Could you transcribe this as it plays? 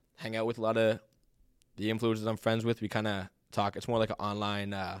hang out with a lot of the influencers I'm friends with. We kind of talk. It's more like an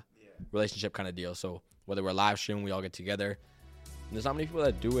online relationship kind of deal. So whether we're live streaming, we all get together. And there's not many people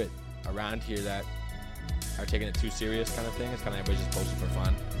that do it around here that are taking it too serious kind of thing. It's kind of everybody's just posting for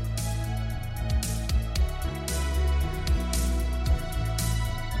fun.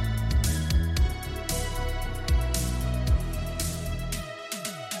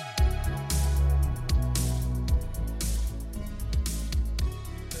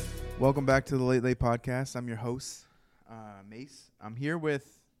 Welcome back to the Late Late Podcast. I'm your host, Mace. I'm here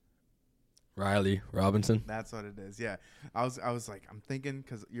with Riley Robinson. That's what it is. Yeah, I was like, I'm thinking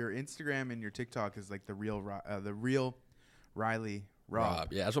because your Instagram and your TikTok is like the real Riley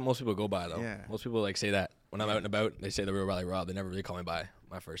Rob. Yeah, that's what most people go by though. Yeah. Most people like say that when I'm out and about. They say the real Riley Rob. They never really call me by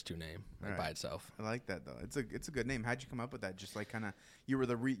my first two name by itself. I like that though. It's a good name. How'd you come up with that? Just like kind of you're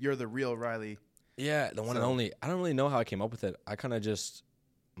the real Riley. Yeah, the one and only. I don't really know how I came up with it. I kind of just.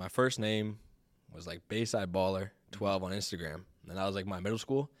 My first name was like Bayside Baller 12 on Instagram. And that was like my middle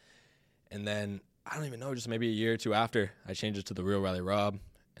school. And then I don't even know, just maybe a year or two after, I changed it to the real Riley Rob.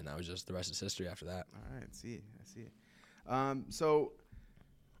 And that was just the rest is history after that. All right, I see. So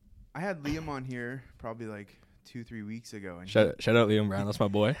I had Liam on here probably like 2-3 weeks ago. And shout out Liam Brown. That's my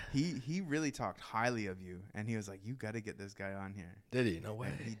boy. He really talked highly of you. And he was like, you got to get this guy on here. Did he? No way.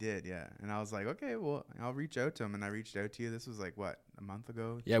 And he did, yeah. And I was like, okay, well, I'll reach out to him. And I reached out to you. This was like, what, a month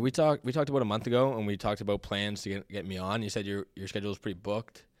ago? Yeah, we talked about a month ago, and we talked about plans to get me on. You said your schedule was pretty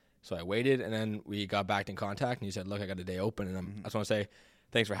booked. So I waited, and then we got back in contact, and you said, look, I got a day open. And I just want to say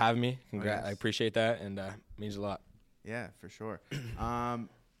thanks for having me. Congrats. I appreciate that, and it means a lot. Yeah, for sure.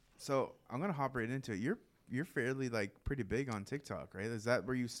 So I'm going to hop right into it. You're fairly like pretty big on TikTok, right? Is that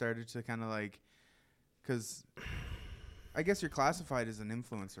where you started to kind of like, because I guess you're classified as an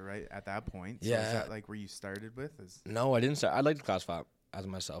influencer, right? At that point. So yeah. Is that like where you started with? No, I didn't start. I'd like to classify as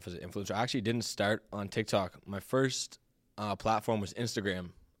myself as an influencer. I actually didn't start on TikTok. My first platform was Instagram.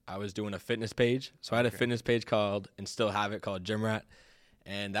 I was doing a fitness page. So I had a fitness page called, and still have it, called Gym Rat.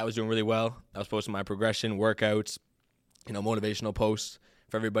 And that was doing really well. I was posting my progression, workouts, motivational posts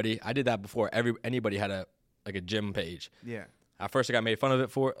for everybody. I did that before anybody had a gym page. Yeah. At first I got made fun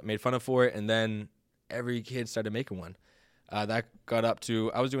of for it, and then every kid started making one. That got up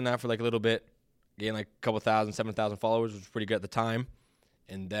to, I was doing that for like a little bit, gained like a couple thousand, 7,000 followers, which was pretty good at the time.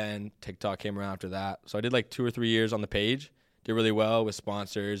 And then TikTok came around after that. So I did like 2 or 3 years on the page, did really well with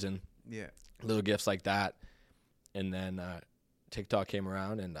sponsors and little gifts like that. And then TikTok came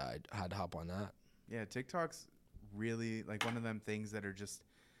around, and I had to hop on that. Yeah, TikTok's really like one of them things that are just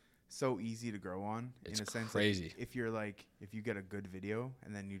so easy to grow on. It's in a sense, crazy. If you get a good video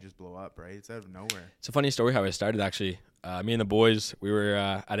and then you just blow up, right? It's out of nowhere. It's a funny story how I started actually. Me and the boys, we were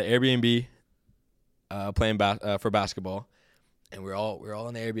at an Airbnb playing for basketball, and we were all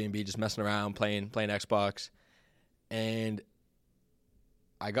in the Airbnb just messing around, playing Xbox, and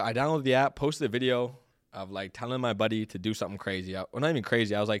I downloaded the app, posted a video of like telling my buddy to do something crazy. Well, not even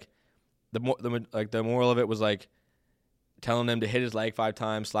crazy. I was like, the moral of it was like, telling him to hit his leg 5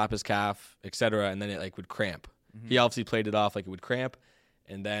 times, slap his calf, etc., and then it like would cramp. Mm-hmm. He obviously played it off like it would cramp,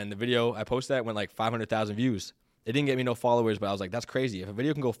 and then the video I posted that went like 500,000 views. It didn't get me no followers, but I was like, that's crazy. If a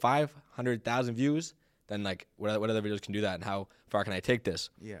video can go 500,000 views, then like what other videos can do that, and how far can I take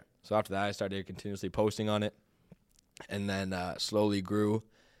this? Yeah. So after that, I started continuously posting on it, and then slowly grew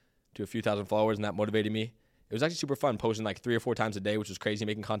to a few thousand followers, and that motivated me. It was actually super fun posting like 3 or 4 times a day, which was crazy,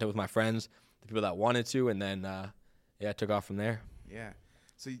 making content with my friends, the people that wanted to, and then it took off from there. Yeah.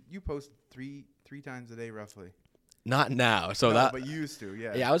 So you post three times a day roughly? Not now. But you used to,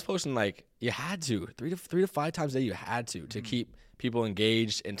 yeah. Yeah, I was posting like, you had to. 3 to 5 times a day you had to keep people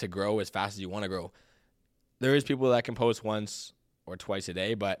engaged and to grow as fast as you want to grow. There is people that can post once or twice a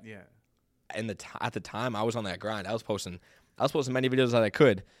day, but at the time I was on that grind. I was posting many videos as I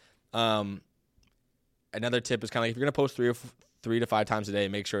could. Another tip is kind of like, if you're going to post 3 to 5 times a day,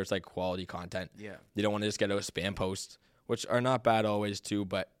 make sure it's like quality content. Yeah. You don't want to just get a spam post, which are not bad always too,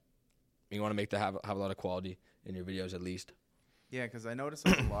 but you want to have a lot of quality in your videos at least. Yeah, because I notice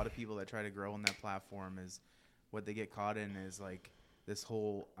like a lot of people that try to grow on that platform is what they get caught in is like this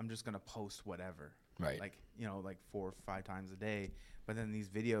whole, I'm just going to post whatever. Right. Like, like 4 or 5 times a day. But then these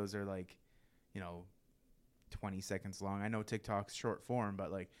videos are like, 20 seconds long. I know TikTok's short form,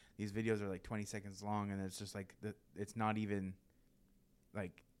 but like these videos are like 20 seconds long, and it's just like it's not even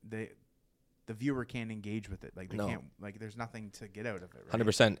like the viewer can't engage with it. Like they can't, like there's nothing to get out of it. Right?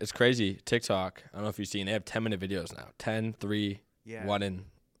 100%. It's crazy. TikTok, I don't know if you've seen, they have 10-minute videos now. 10, 3, 1, and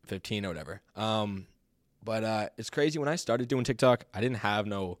 15 or whatever. But it's crazy. When I started doing TikTok, I didn't have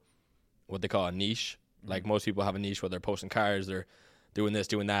what they call a niche. Mm-hmm. Like most people have a niche where they're posting cars, they're doing this,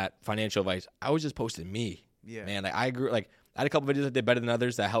 doing that, financial advice. I was just posting me. Yeah. Man, like I grew, like I had a couple videos that did better than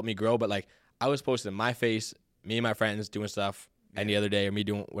others that helped me grow, but like I was posting my face, me and my friends doing stuff any other day, or me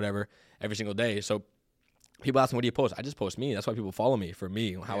doing whatever every single day. So people ask me, what do you post? I just post me. That's why people follow me, for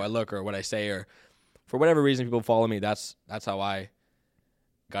me, how I look or what I say, or for whatever reason people follow me. That's how I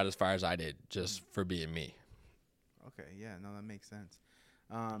got as far as I did, just for being me. Okay, yeah, no, that makes sense.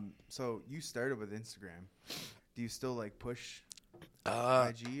 So you started with Instagram. Do you still like push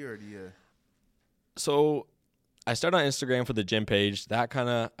IG, or do you? So I started on Instagram for the gym page.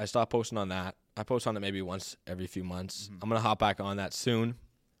 I stopped posting on that. I post on it maybe once every few months. I'm going to hop back on that soon.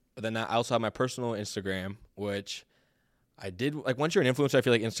 But then I also have my personal Instagram, which I did, like, once you're an influencer, I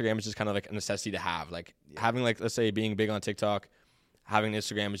feel like Instagram is just kind of like a necessity to have. Like having, like, let's say being big on TikTok, having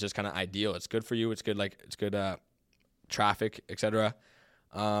Instagram is just kind of ideal. It's good for you. It's good, like, it's good traffic, etc.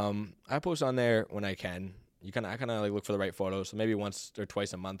 I post on there when I can. I kind of like look for the right photos. So maybe once or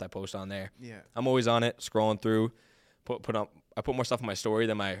twice a month I post on there. Yeah. I'm always on it, scrolling through. I put more stuff on my story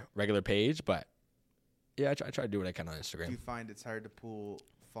than my regular page, but yeah, I try to do what I can on Instagram. Do you find it's hard to pull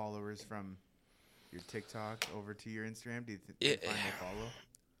followers from your TikTok over to your Instagram? Do you find they follow?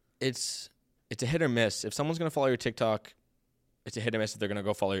 It's a hit or miss. If someone's gonna follow your TikTok, it's a hit or miss if they're gonna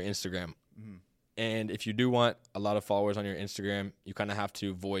go follow your Instagram. Mm-hmm. And if you do want a lot of followers on your Instagram, you kind of have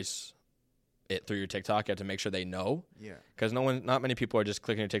to voice it through your TikTok. You have to make sure they know. Yeah. Because not many people are just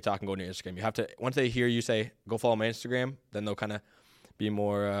clicking your TikTok and going to your Instagram. You have to, once they hear you say, go follow my Instagram, then they'll kind of be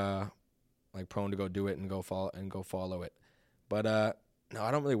more like prone to go do it and go follow it. But no,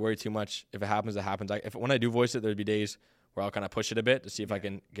 I don't really worry too much. If it happens, it happens. When I do voice it, there'd be days where I'll kind of push it a bit to see if I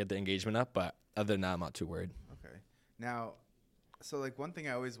can get the engagement up. But other than that, I'm not too worried. Okay. Now, so like one thing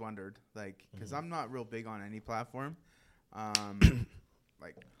I always wondered, like, because I'm not real big on any platform,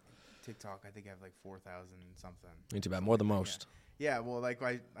 like TikTok, I think I have like 4,000 something. Ain't too bad. More than most. Yeah. Well, like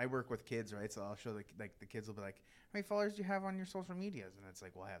I work with kids, right? So I'll show the kids will be like, how many followers do you have on your social medias? And it's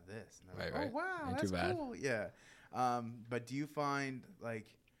like, well, I have this. And they're like, oh, wow, Ain't that's too bad. cool. Yeah. But do you find like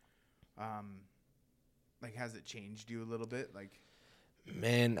has it changed you a little bit? Like,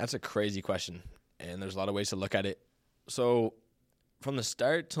 man, that's a crazy question. And there's a lot of ways to look at it. So from the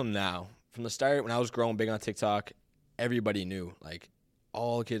start till now, from the start when I was growing big on TikTok, everybody knew, like,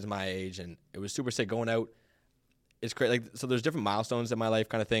 all the kids my age, and it was super sick going out. It's great. Like, so there's different milestones in my life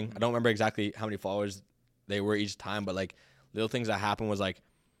kind of thing. I don't remember exactly how many followers they were each time, but like little things that happened was like,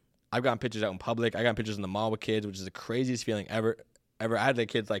 I've gotten pictures out in public. I got pictures in the mall with kids, which is the craziest feeling ever. I had the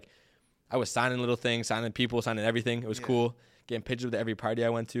kids, like, I was signing little things, signing people, signing everything. It was cool. Getting pictures with every party I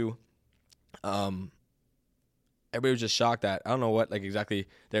went to. Everybody was just shocked that, I don't know what like exactly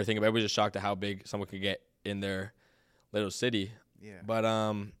they were thinking, but everybody was just shocked at how big someone could get in their little city. Yeah. But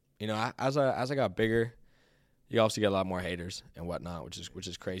you know, as I got bigger, you obviously get a lot more haters and whatnot, which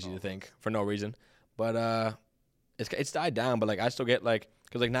is crazy to think for no reason. But it's died down. But like I still get like,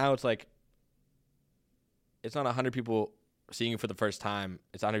 because like now it's like it's not 100 people seeing you for the first time.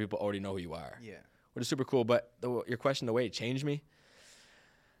 It's 100 people already know who you are. Yeah. Which is super cool. But your question, the way it changed me,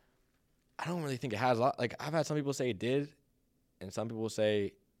 I don't really think it has. A lot. Like I've had some people say it did, and some people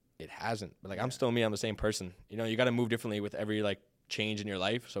say it hasn't. But like I'm still me. I'm the same person. You know, you got to move differently with every like change in your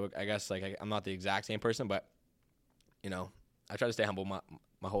life. So I guess like I'm not the exact same person, but you know, I try to stay humble my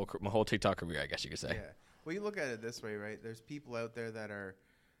whole TikTok career, I guess you could say. Yeah. Well, you look at it this way, right? There's people out there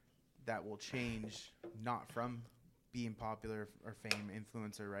that will change not from being popular or fame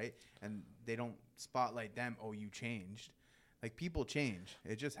influencer, right? And they don't spotlight them. Oh, you changed. Like people change.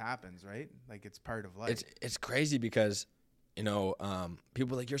 It just happens, right? Like it's part of life. It's crazy because, you know,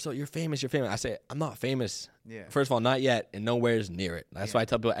 people are like, you're famous. I say, I'm not famous. Yeah. First of all, not yet, and nowhere's near it. That's why I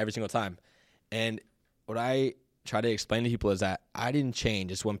tell people every single time. And what I try to explain to people is that I didn't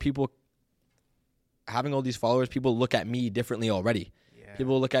change. It's when people having all these followers, people look at me differently already. Yeah.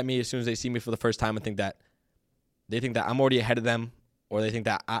 People look at me as soon as they see me for the first time and think that I'm already ahead of them, or they think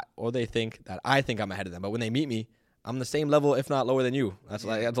that I think I'm ahead of them. But when they meet me, I'm the same level, if not lower than you. That's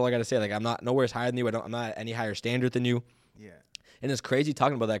that's all I got to say. Like I'm not nowhere higher than you. I'm not at any higher standard than you. Yeah. And it's crazy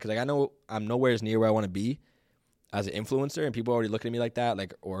talking about that because like I know I'm nowhere near where I want to be as an influencer, and people are already looking at me like that,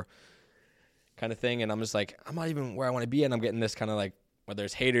 like or kind of thing. And I'm just like, I'm not even where I want to be, and I'm getting this kind of like whether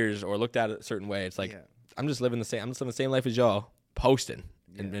it's haters or looked at a certain way. It's like I'm just living the same life as y'all, posting,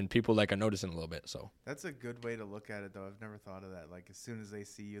 and people like are noticing a little bit. So that's a good way to look at it, though. I've never thought of that. Like as soon as they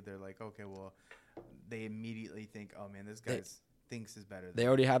see you, they're like, okay, well, they immediately think, oh man, this guy thinks is better. They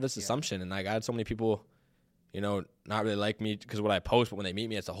already have this assumption, and like I had so many people, you know, not really like me because what I post, but when they meet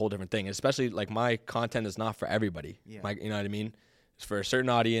me, it's a whole different thing. And especially like my content is not for everybody. Yeah. You know what I mean? It's for a certain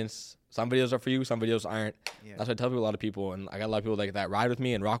audience. Some videos are for you, some videos aren't. Yeah. That's what I tell people, a lot of people, and I got a lot of people like that ride with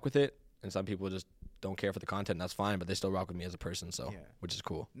me and rock with it, and some people just don't care for the content, and that's fine, but they still rock with me as a person, so which is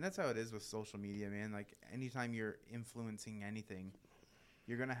cool. And that's how it is with social media, man. Like anytime you're influencing anything,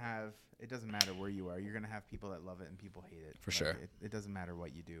 you're gonna have. It doesn't matter where you are. You're gonna have people that love it and people hate it. For like, sure. It doesn't matter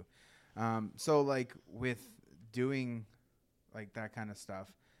what you do. So like with doing like that kind of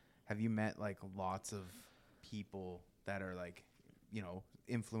stuff, have you met like lots of people that are like, you know,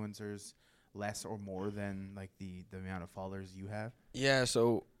 influencers, less or more than like the amount of followers you have? Yeah,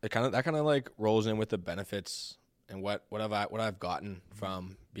 so that kind of like rolls in with the benefits and what I've gotten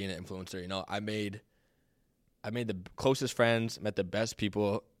from being an influencer. You know, I made the closest friends, met the best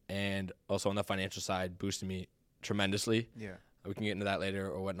people, and also on the financial side boosted me tremendously. Yeah, we can get into that later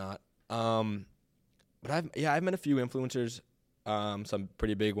or whatnot. But I've met a few influencers, some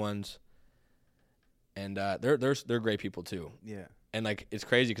pretty big ones, and they're great people too. Yeah. And like it's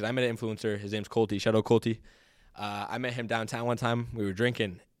crazy because I met an influencer. His name's Colty. Shout out Colty. I met him downtown one time. We were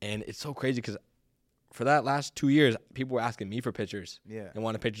drinking, and it's so crazy because for that last 2 years, people were asking me for pictures. Yeah. And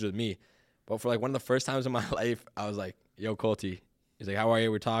wanted pictures with me. But for like one of the first times in my life, I was like, "Yo, Colty." He's like, "How are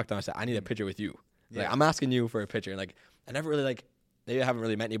you?" We talked, and I said, "I need a picture with you." Yeah. Like I'm asking you for a picture. And like I never really like maybe I haven't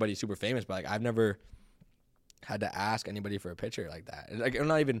really met anybody super famous, but like I've never had to ask anybody for a picture like that. And like I'm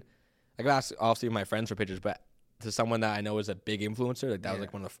not even like I've asked obviously my friends for pictures, but to someone that I know is a big influencer, like that was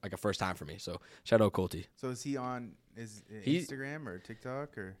like one of like a first time for me. So shout out Colty. So is he on Instagram or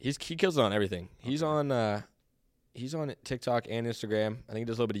TikTok or? He kills it on everything. Okay. He's on TikTok and Instagram. I think he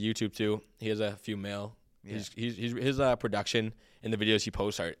does a little bit of YouTube too. He has a few male. Yeah. His production and the videos he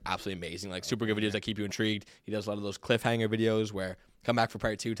posts are absolutely amazing. Like super good videos that keep you intrigued. He does a lot of those cliffhanger videos where come back for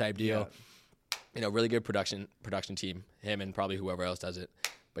part 2 type deal. Yeah. You know, really good production team. Him and probably whoever else does it.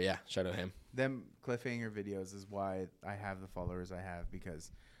 But yeah, shout out him. Them cliffhanger videos is why I have the followers I have,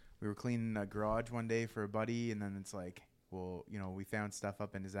 because we were cleaning a garage one day for a buddy, and then it's like, well, you know, we found stuff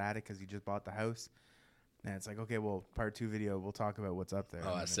up in his attic because he just bought the house. And it's like, okay, well, part 2 video, we'll talk about what's up there.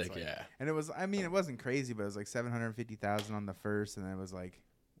 Oh, that's sick, like, yeah. And it was, I mean, it wasn't crazy, but it was like 750,000 on the first, and then it was like,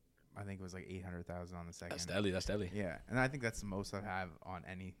 I think it was like 800,000 on the second. That's deadly. Yeah, and I think that's the most I have on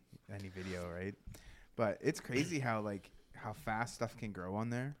any video, right? But it's crazy how fast stuff can grow on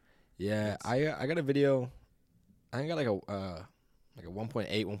there. Yeah, I got a video. I think I got like a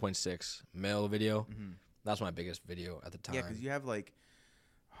 1.8, 1.6 mil video. Mm-hmm. That's my biggest video at the time. Yeah, because you have like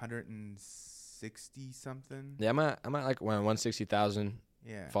 160 something. Yeah, I'm at like 160,000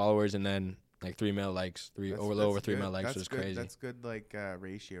 followers, and then like 3 mil likes, over 3 mil likes, which is crazy. That's good, like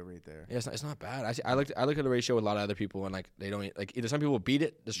ratio right there. Yeah, it's not bad. I look at the ratio with a lot of other people, and like they don't like either some people beat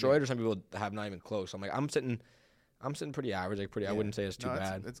it, destroy it, or some people have not even close. I'm like I'm sitting pretty average, like I wouldn't say it's too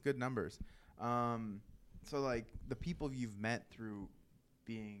bad. It's good numbers. So like the people you've met through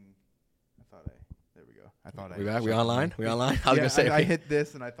being, there we go. We back? We online? We online? I was gonna say I hit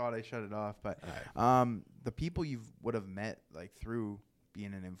this and I thought I shut it off, but the people you would have met like through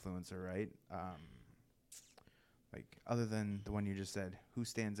being an influencer, right? Like other than the one you just said, who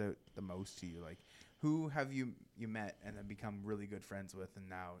stands out the most to you? Like who have you met and then become really good friends with and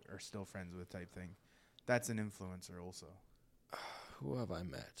now are still friends with type thing? That's an influencer also. Who have I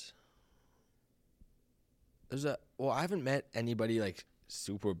met? I haven't met anybody like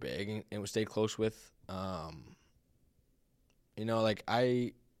super big and would stay close with. You know, like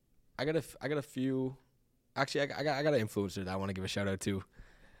I got a few. Actually, I got an influencer that I want to give a shout out to,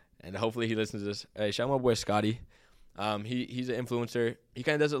 and hopefully he listens to this. Hey, shout out my boy Scotty. He's an influencer. He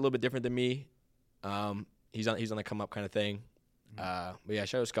kind of does it a little bit different than me. He's on the come up kind of thing. But yeah,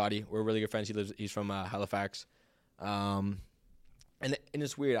 shout out Scotty. We're really good friends. He's from Halifax. And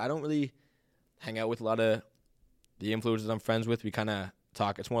it's weird. I don't really hang out with a lot of the influencers I'm friends with. We kind of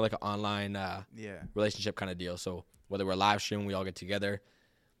talk. It's more like an online relationship kind of deal. So whether we're live streaming, we all get together.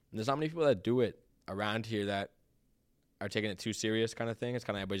 And there's not many people that do it around here that are taking it too serious kind of thing. It's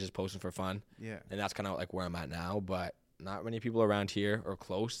kind of everybody's just posting for fun. Yeah. And that's kind of like where I'm at now. But not many people around here or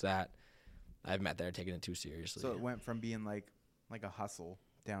close that I've met that are taking it too seriously. So it went from being like a hustle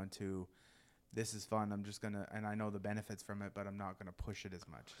down to this is fun. I'm just going to, and I know the benefits from it, but I'm not going to push it as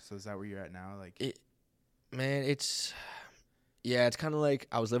much. So is that where you're at now? Like, it's kind of like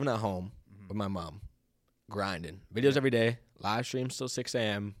I was living at home with my mom, grinding videos every day, live streams till 6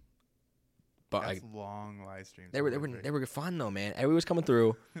 a.m. But that's long live streams. They were fun though, man. Everyone was coming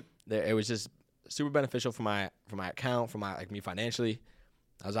through. It was just super beneficial for my account, for my me financially.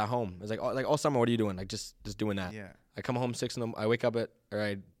 I was at home. It was like all summer. What are you doing? Like just doing that. Yeah. I come home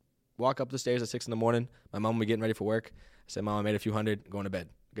I walk up the stairs at 6 in the morning. My mom would be getting ready for work. I said, "Mom, I made a few hundred. Going to bed.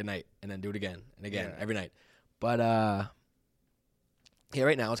 Good night." And then do it again and again every night. But yeah,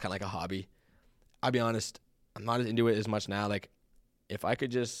 right now it's kind of like a hobby. I'll be honest, I'm not as into it as much now. Like, if I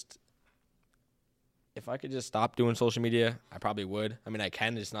could just stop doing social media, I probably would. I mean, I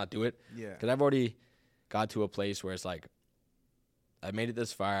can just not do it. Yeah. Because I've already got to a place where it's like, I made it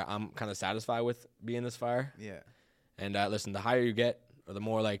this far. I'm kind of satisfied with being this far. Yeah. And listen, the higher you get, or the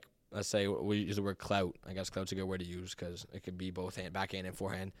more like, let's say we use the word clout. I guess clout's a good word to use because it could be both backhand and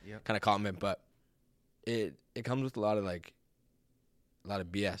forehand kind of compliment. But it comes with a lot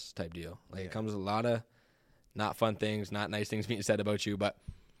of BS type deal. Like it comes with a lot of not fun things, not nice things being said about you. But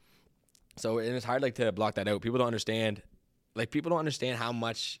so and it's hard like to block that out. People don't understand. Like people don't understand how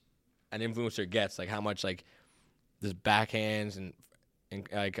much an influencer gets. Like how much like this backhands and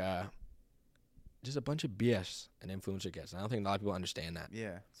like just a bunch of BS an influencer gets. And I don't think a lot of people understand that.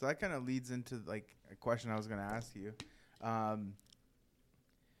 Yeah. So that kind of leads into like a question I was going to ask you.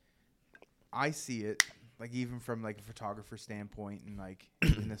 I see it like even from like a photographer standpoint and like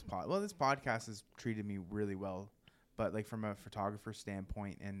in this this podcast has treated me really well, but like from a photographer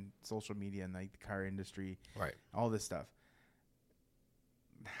standpoint and social media and like the car industry, right? All this stuff.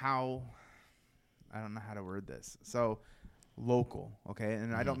 I don't know how to word this. So local, okay,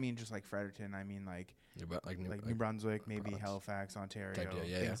 and I don't mean just like Fredericton. I mean like New Brunswick, maybe Halifax, Ontario,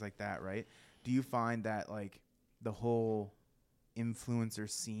 things like that, right? Do you find that like the whole influencer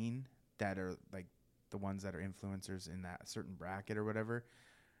scene that are like the ones that are influencers in that certain bracket or whatever,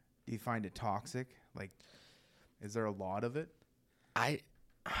 do you find it toxic? Like, is there a lot of it? I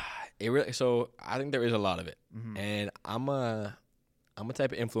think there is a lot of it, and I'm a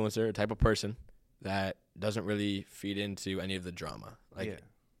type of influencer, a type of person that doesn't really feed into any of the drama. Like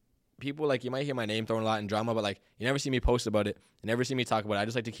people, like you might hear my name thrown a lot in drama, but like you never see me post about it. You never see me talk about it. I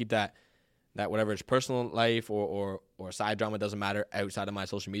just like to keep that whatever it's personal life or side drama, doesn't matter, outside of my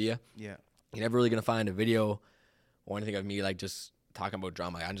social media. Yeah. You're never really going to find a video or anything of me like just talking about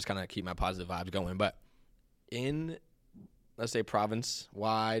drama. I just kind of keep my positive vibes going. But in, let's say, province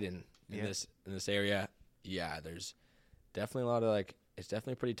wide and in this area, there's definitely a lot of like, it's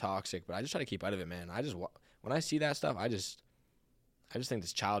definitely pretty toxic, but I just try to keep out of it, man. When I see that stuff, I just think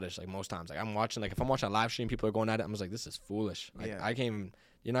it's childish. Like most times, like if I'm watching a live stream, people are going at it. I'm just like, this is foolish. Like I can't even.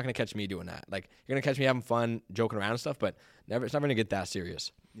 You're not gonna catch me doing that. Like you're gonna catch me having fun, joking around and stuff, but it's never gonna get that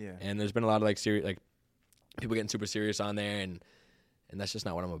serious. Yeah. And there's been a lot of like serious, like people getting super serious on there, and that's just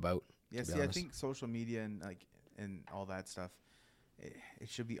not what I'm about. Yeah. See, I think social media and all that stuff, it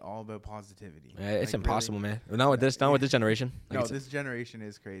should be all about positivity. Yeah, it's like impossible, really, man. Not with this generation. Like this generation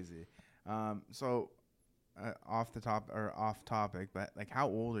is crazy. Off topic, but like, how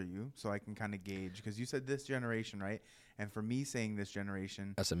old are you? So I can kind of gauge, because you said this generation, right? And for me saying this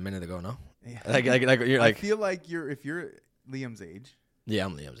generation, that's a minute ago, no? Yeah. like you're like. I feel like if you're Liam's age. Yeah,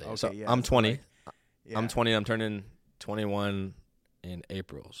 I'm Liam's age. Okay, so yeah, I'm 20. So I'm 20. I'm turning 21 in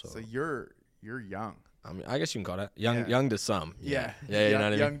April. So you're young. I mean, I guess you can call that young to some. Yeah. Yeah. You know what I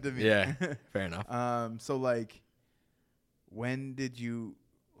mean? Young to me. Yeah. Fair enough. So like, when did you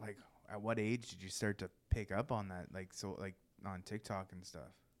like? At what age did you start to pick up on that? Like, so like on TikTok and stuff.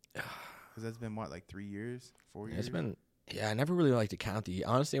 Because that's been what, like 3 years, 4 years? It's been, I never really liked to count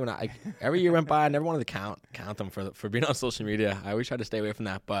honestly, when every year went by, I never wanted to count them for being on social media. I always tried to stay away from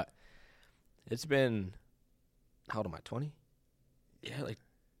that, but it's been, how old am I, 20? Yeah, like,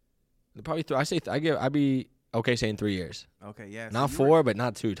 probably I'd be okay saying 3 years. Okay, yeah. Not so 4, but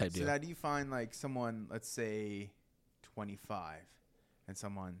not 2 type deal. So now do you find like someone, let's say 25, and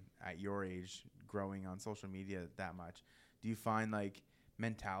someone at your age growing on social media that much, do you find like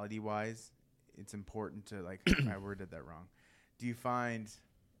mentality-wise, it's important to like, I worded that wrong. Do you find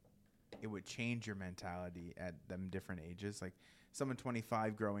it would change your mentality at them different ages? Like someone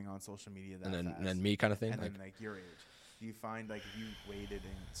 25 growing on social media that fast. And then me kind of thing? And then like your age. Do you find like if you waited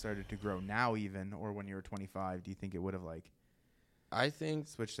and started to grow now even, or when you were 25, do you think it would have like, I think,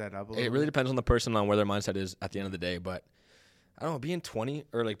 switched that up a little It really depends on the person, on where their mindset is at the end of the day. But I don't know, being 20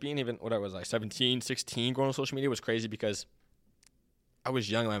 or like being even, what I was like 17, 16 growing on social media was crazy because I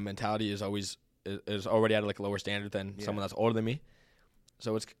was young. My mentality is already at like a lower standard than someone that's older than me.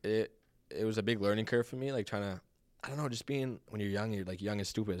 So it was a big learning curve for me, like trying to, I don't know, just being, when you're like young and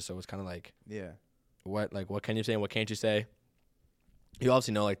stupid. So it's kind of like, what can you say and what can't you say? You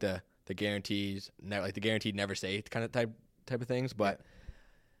obviously know like the guarantees, like the guaranteed never say kind of type of things. But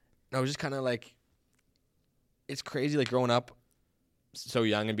no, it was just kind of like, it's crazy like growing up so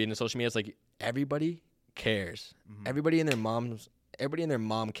young and being in social media. It's like everybody cares. Mm-hmm. Everybody and their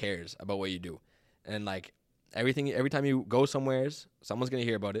mom cares about what you do. And like every time you go somewhere, someone's going to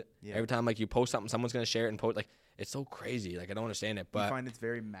hear about it. Yeah. Every time like you post something, someone's going to share it and post. Like it's so crazy. Like I don't understand it. But you find it's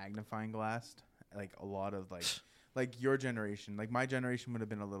very magnifying glassed. Like a lot of like like your generation, like my generation would have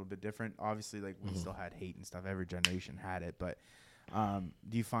been a little bit different. Obviously, like we still had hate and stuff. Every generation had it, but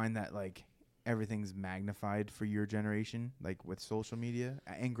do you find that like everything's magnified for your generation, like with social media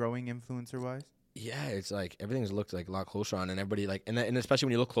and growing influencer wise? Yeah, it's like everything's looked like a lot closer on, and everybody like, and especially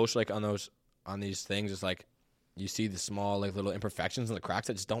when you look closer like on these things, it's like you see the small like little imperfections and the cracks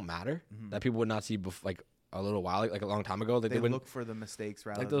that just don't matter that people would not see like a little while like a long time ago. Like they look for the mistakes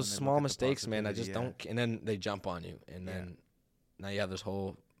rather like those than small mistakes, man. I just don't, and then they jump on you, and Yeah. then now you have this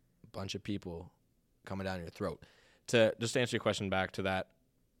whole bunch of people coming down your throat. To just answer your question back to that,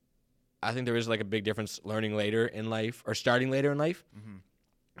 I think there is like a big difference learning later in life or starting later in life.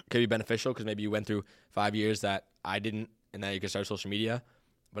 Could be beneficial because maybe you went through 5 years that I didn't, and now you can start social media.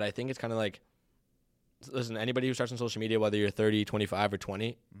 But I think it's kind of like, listen, anybody who starts on social media, whether you're 30, 25, or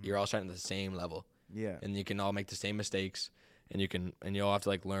 20, you're all starting at the same level. Yeah. And you can all make the same mistakes, and you all have to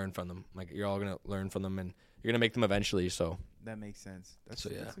like learn from them. Like you're all gonna learn from them, and you're gonna make them eventually. So that makes sense. That's a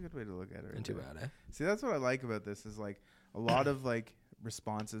good way to look at it. Ain't too bad, eh? See, that's what I like about this is like a lot of like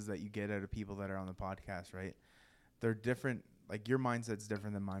responses that you get out of people that are on the podcast, right? They're different. Like your mindset's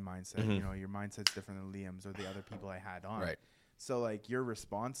different than my mindset. You know, your mindset's different than Liam's or the other people I had on. Right. So like your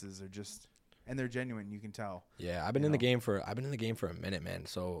responses are just, and they're genuine. You can tell. Yeah, I've been in the game for a minute, man.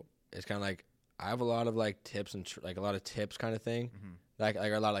 So it's kind of like I have a lot of like tips and like a lot of tips kind of thing, like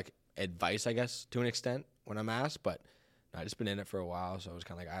a lot of like advice, I guess, to an extent when I'm asked. But I've just been in it for a while, so it's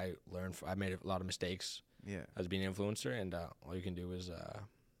kind of like I made a lot of mistakes. Yeah. As being an influencer, and all you can do is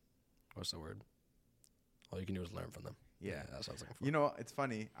what's the word? All you can do is learn from them. Yeah, that's what I was looking for. You know, it's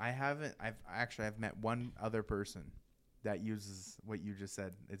funny. I've met one other person that uses what you just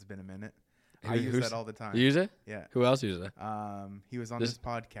said. It's been a minute. I use that all the time. You use it? Yeah. Who else uses it? He was on this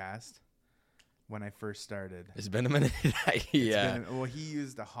podcast when I first started. It's been a minute. Yeah. Well, he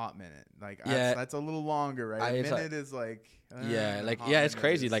used a hot minute. Like, that's a little longer, right? A minute is like. It's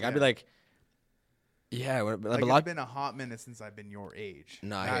crazy. Like, I'd be like. Yeah, like it's been a hot minute since I've been your age.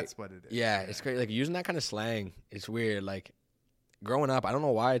 No, that's what it is. Yeah, it's crazy. Like using that kind of slang, it's weird. Like growing up, I don't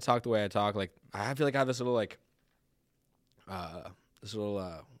know why I talk the way I talk. Like I feel like I have this little like,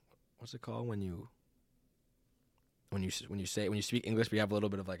 what's it called when you speak English, but you have a little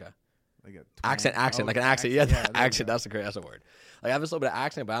bit of like a accent, like an accent. Yeah, accent. That's the word. Like I have this little bit of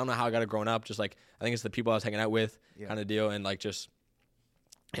accent, but I don't know how I got it growing up. Just like I think it's the people I was hanging out with, kind of deal, and like just,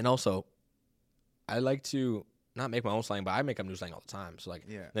 and also. I like to not make my own slang, but I make up new slang all the time. So like,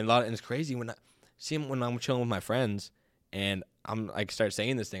 then and it's crazy when when I'm chilling with my friends and I'm like start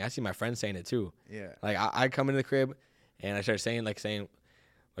saying this thing. I see my friends saying it too. Yeah. Like I come into the crib and I start saying like some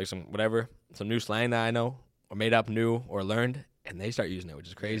whatever, some new slang that I know or made up new or learned, and they start using it, which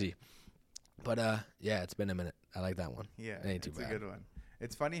is crazy. But it's been a minute. I like that one. Yeah, it ain't too bad. It's a good one.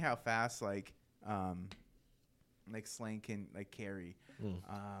 It's funny how fast like slang can like carry.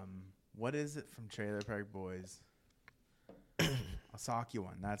 What is it from Trailer Park Boys? A Saki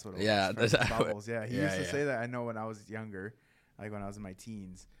one. That's what it was. Yeah, that's Bubbles. Yeah, he used to say that. I know when I was younger, like when I was in my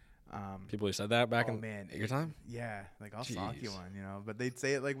teens. People who said that back in your time? Yeah, like I'll Saki one, you know. But they'd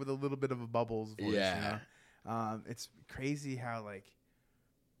say it like with a little bit of a Bubbles voice, you know. It's crazy how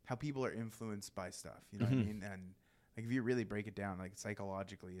people are influenced by stuff, you know what I mean? And like if you really break it down, like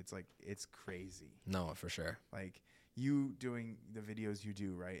psychologically, it's like it's crazy. No, for sure. Like you doing the videos you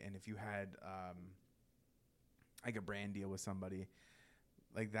do, right? And if you had like a brand deal with somebody,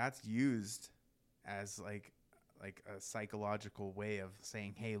 like that's used as like a psychological way of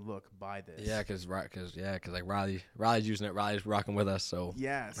saying, "Hey, look, buy this." Yeah, because like Riley's using it. Riley's rocking with us, so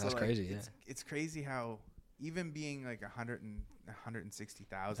that's like, crazy. It's crazy how even being like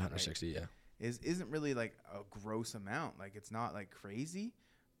 160,000, 160, right, isn't really like a gross amount. Like it's not like crazy,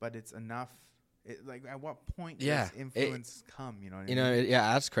 but it's enough. Like at what point does influence come? You know what I mean?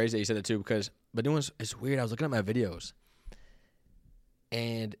 That's crazy that you said it too. But it's weird. I was looking at my videos,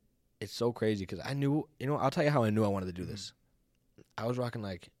 and it's so crazy because I knew. I'll tell you how I knew I wanted to do this. I was rocking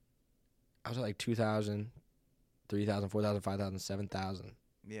I was at like 2,000, 3,000, 4,000, 5,000, 7,000.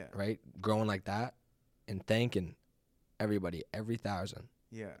 Yeah. Right, growing like that, and thanking everybody every 1,000.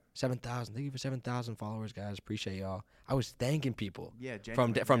 Yeah. 7,000. Thank you for 7,000 followers, guys. Appreciate y'all. I was thanking people. Yeah.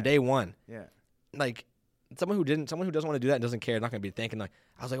 From day one. Yeah. Like someone who doesn't want to do that and doesn't care, not gonna be thanking. Like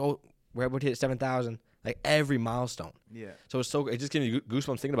I was like, oh, we're able to hit 7,000. Like every milestone. Yeah. So it just gives me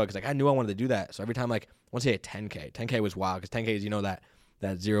goosebumps thinking about it because like I knew I wanted to do that. So every time once I hit 10K, 10K was wild because 10K is that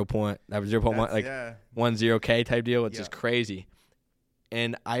 0.1 like 10K type deal. It's just crazy.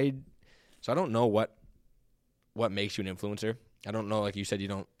 And I don't know what makes you an influencer. I don't know. Like you said, you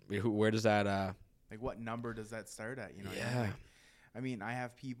don't. Where does that? Like what number does that start at? You know. Yeah. I mean, I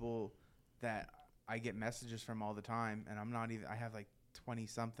have people that I get messages from all the time, and I'm not even. I have like 20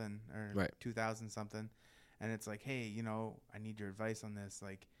 something or 2,000 something, and it's like, hey, you know, I need your advice on this.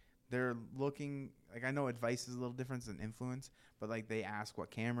 Like, they're looking like, I know advice is a little different than influence, but like they ask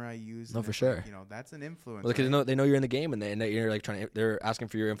what camera I use. No, for sure. Like, you know, that's an influence. Well, because they know you're in the game, and that you're like they're asking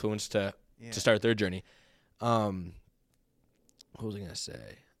for your influence to start their journey. What was I gonna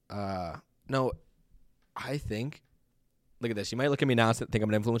say? No, I think. Look at this. You might look at me now and think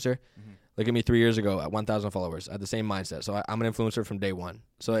I'm an influencer. Mm-hmm. Look at me 3 years ago at 1,000 followers. I had the same mindset. So I'm an influencer from day one.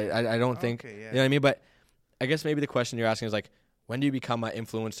 So I don't think, you know what I mean? But I guess maybe the question you're asking is like, when do you become an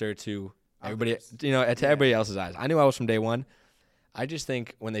influencer to everybody, you know, to everybody else's eyes? I knew I was from day one. I just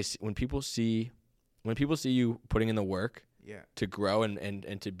think when people see you putting in the work to grow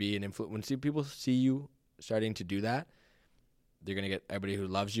and to be an influence, when people see you starting to do that, they're going to get everybody who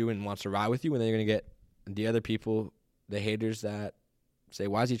loves you and wants to ride with you, and then you're going to get the other people, the haters that say,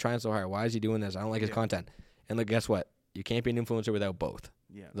 why is he trying so hard? Why is he doing this? I don't like his content. And look, guess what? You can't be an influencer without both.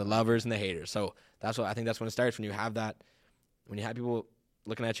 Yeah. The lovers and the haters. So that's what I think. That's when it starts. When you have that, when you have people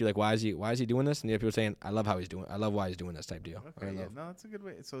looking at you like, why is he doing this? And you have people saying, I love how he's doing. I love why he's doing this type deal. Okay, no, that's a good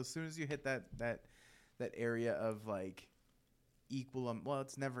way. So as soon as you hit that area of like equal, well,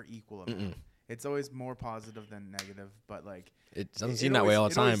 it's never equal amount. It's always more positive than negative, but like it doesn't seem that way all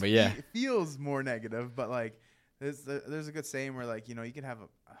the time. But yeah, it feels more negative. But like there's a good saying where like, you know, you could have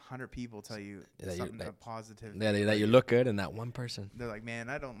 100 people tell you something positive. Yeah, that you look good, and that one person, they're like, man,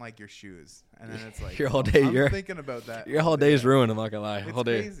 I don't like your shoes, and then it's like your whole day. I'm thinking about that. Your whole day is ruined. I'm not gonna lie. It's whole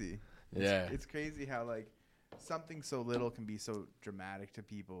day. Crazy. It's crazy how like something so little can be so dramatic to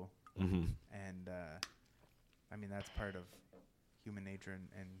people. Mm-hmm. And I mean, that's part of human nature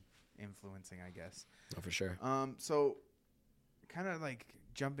and influencing, I guess. Oh, for sure. So kind of like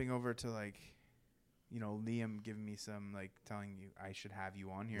jumping over to like, you know, Liam giving me some like telling you I should have you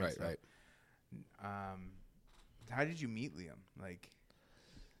on here. Right. How did you meet Liam? Like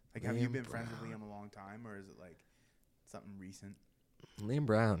have you been friends with Liam a long time, or is it like something recent? Liam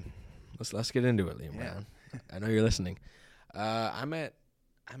Brown. Let's get into it, Liam Brown. I know you're listening. I met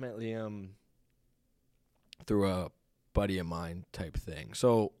Liam through a buddy of mine type thing.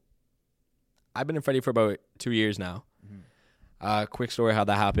 So I've been in Freddie for about 2 years now. Mm-hmm. Quick story how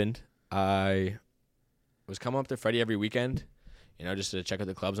that happened. I was coming up to Freddie every weekend, you know, just to check out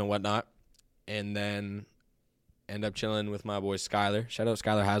the clubs and whatnot, and then end up chilling with my boy Skylar. Shout out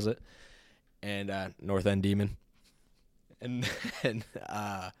Skylar Hazlitt and North End Demon. And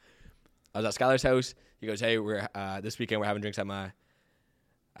I was at Skylar's house. He goes, "Hey, we're this weekend we're having drinks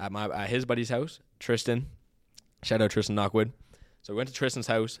at his buddy's house, Tristan. Shout out Tristan Knockwood." So we went to Tristan's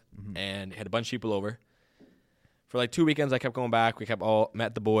house and had a bunch of people over. For like 2 weekends, I kept going back. We kept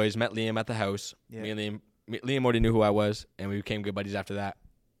met the boys, met Liam at the house. Yeah. Liam already knew who I was, and we became good buddies after that.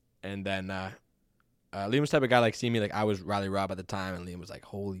 And then Liam was the type of guy like seeing me like I was Riley Robb at the time, and Liam was like,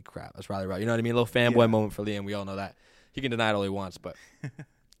 "Holy crap, that's Riley Robb." You know what I mean? A little fanboy moment for Liam. We all know that. He can deny it all he wants, but.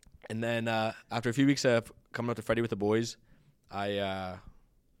 And then after a few weeks of coming up to Freddie with the boys, the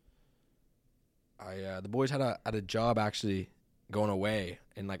boys had a job actually going away,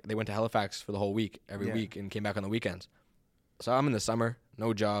 and like they went to Halifax for the whole week every week and came back on the weekends. So I'm in the summer,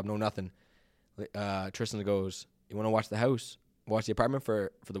 no job, no nothing. Tristan goes, "You want to watch the apartment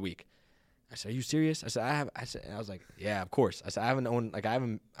for the week?" I said, "Are you serious?" I said, I was like, "Yeah, of course." I said, I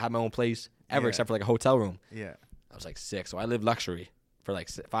haven't had my own place ever except for like a hotel room. Yeah. I was like 6, so I lived luxury for like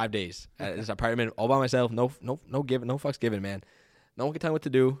 5 days at this apartment all by myself. No fucks given, man. No one can tell me what to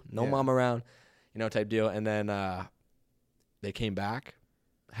do. No mom around, you know, type deal. And then they came back.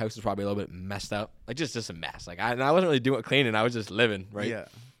 The house was probably a little bit messed up, like just a mess. Like I wasn't really doing cleaning. I was just living, right? Yeah.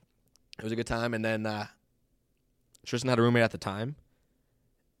 It was a good time. And then Tristan had a roommate at the time,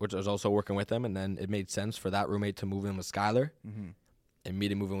 which I was also working with them. And then it made sense for that roommate to move in with Skylar and me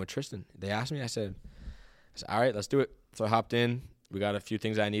to move in with Tristan. They asked me. I said, "All right, let's do it." So I hopped in. We got a few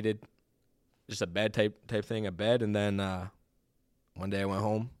things I needed, just a bed type thing, a bed. And then one day I went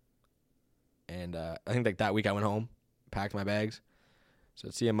home, and I think like that week I went home, packed my bags. So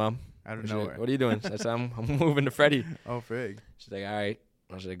 "See you, Mom." Out of nowhere. "What are you doing?" I said, I'm moving to Freddie." Oh, frig. She's like, "All right."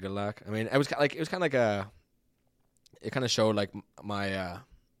 I was like, "Good luck." I mean, it was kind of like it kind of showed like my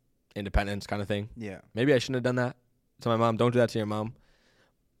independence kind of thing. Yeah. Maybe I shouldn't have done that to my mom. Don't do that to your mom.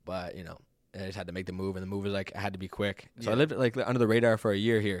 But you know. I just had to make the move, and the move was like I had to be quick. So I lived like under the radar for a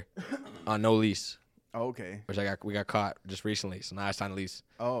year here, on no lease. Oh, okay. Which we got caught just recently, so now I signed a lease.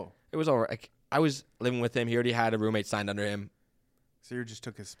 Oh. It was all right. Like, I was living with him. He already had a roommate signed under him. So you just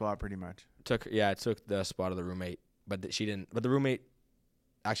took his spot pretty much. I took the spot of the roommate, but she didn't. But the roommate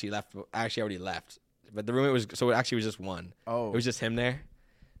actually left. Actually, already left. But the roommate was it actually was just one. Oh. It was just him there.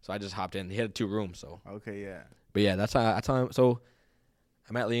 So I just hopped in. He had 2 rooms, so. Okay, yeah. But yeah, that's how. So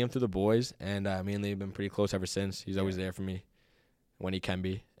I met Liam through the boys, and me and Liam have been pretty close ever since. He's always there for me when he can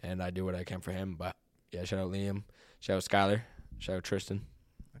be, and I do what I can for him. But yeah, shout out Liam, shout out Skylar, shout out Tristan.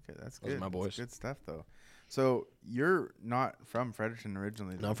 Okay, that's Those good. are my boys. That's good stuff, though. So you're not from Fredericton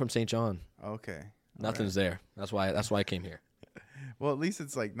originally? No, I'm from St. John. Okay. Nothing's there. That's why I came here. Well, at least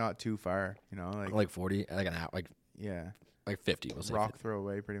it's like not too far, you know. I'm like 40, like an hour, yeah, like 50. We'll say rock 50. throw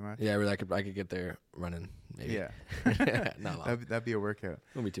away, pretty much. Yeah, really, I could get there running. Maybe. Yeah, Not long. that'd be a workout.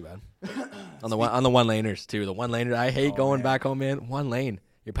 Wouldn't be too bad. on the one laners too. The one laner, I hate going back home, man. One lane,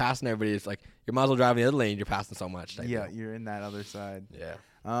 you're passing everybody. It's like you might as well drive the other lane. You're passing so much. Yeah, you're in that other side. Yeah.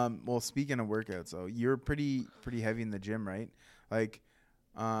 Well, speaking of workouts, so you're pretty heavy in the gym, right? Like,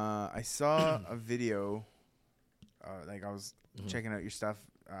 I saw a video. Like I was checking out your stuff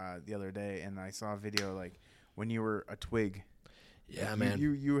the other day, and I saw a video like when you were a twig. Yeah, like man.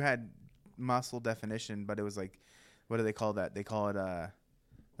 You had muscle definition, but it was like, what do they call that? They call it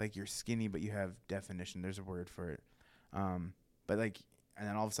like you're skinny, but you have definition. There's a word for it. But like, and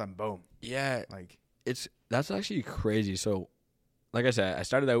then all of a sudden, boom. Yeah, Like that's actually crazy. So, like I said, I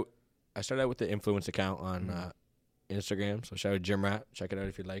started out with the influence account on Instagram. So shout out Gym Rat. Check it out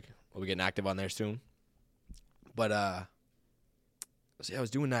if you'd like. We'll be getting active on there soon. But see, I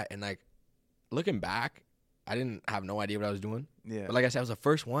was doing that, and like looking back, I didn't have no idea what I was doing. Yeah. But like I said, I was the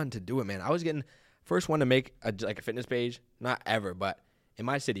first one to do it, man. I was getting first one to make a fitness page, not ever, but in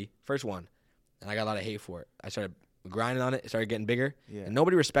my city, first one, and I got a lot of hate for it. I started grinding on it. It started getting bigger, and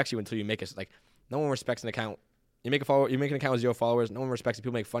nobody respects you until you make it. Like no one respects an account. You make an account with 0 followers. No one respects it.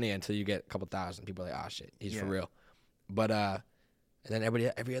 People make fun of you until you get a couple thousand. People are like, oh shit, he's for real. But and then every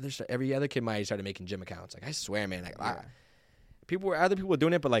other kid my age started making gym accounts. Like I swear, man, like other people were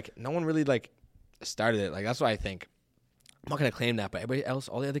doing it, but like no one really like started it. Like that's what I think. I'm not gonna claim that, but everybody else,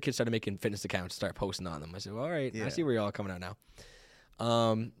 all the other kids started making fitness accounts, start posting on them. I said, well, all right, I see where you're all coming out now.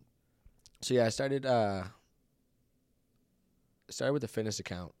 So yeah, I started with the fitness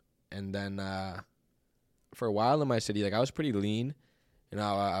account, and then for a while in my city, like I was pretty lean, you know,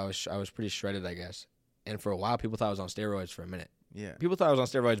 I was pretty shredded, I guess. And for a while, people thought I was on steroids for a minute. Yeah. People thought I was on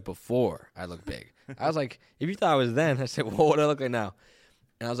steroids before I looked big. I was like, if you thought I was then, I said, well, what do I look like now?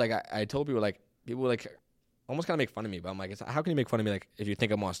 And I was like, I told people like almost kind of make fun of me, but I'm like, how can you make fun of me like if you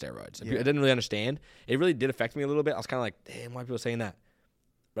think I'm on steroids? I didn't really understand. It really did affect me a little bit. I was kind of like, damn, why are people saying that?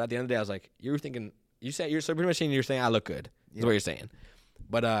 But at the end of the day, I was like, you're thinking, you're so pretty much saying you're saying I look good. Is what you're saying.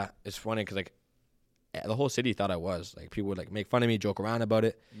 But it's funny because like the whole city thought I was. Like people would like make fun of me, joke around about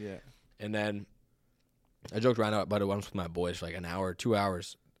it. Yeah. And then I joked around about it once with my boys for like an hour, 2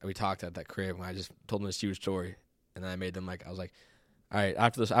 hours. And we talked at that crib, and I just told them this huge story. And then I made them like, I was like, all right,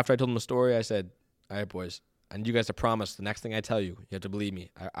 after I told them the story, I said, all right, boys, I need you guys to promise the next thing I tell you, you have to believe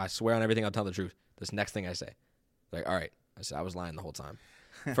me. I swear on everything I'll tell the truth. This next thing I say. Like, all right. I said, I was lying the whole time.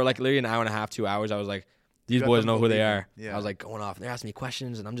 For like literally an hour and a half, 2 hours, I was like, these boys know who they are. Yeah. I was like going off. They're asking me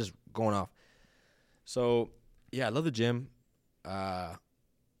questions, and I'm just going off. So, yeah, I love the gym.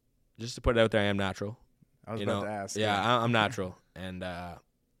 Just to put it out there, I am natural. I was about to ask. Yeah, I'm natural. And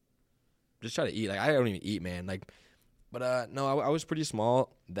just try to eat. Like, I don't even eat, man. Like, but no, I was pretty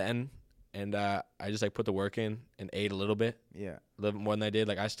small then. And I just like put the work in and ate a little bit. Yeah. A little bit more than I did.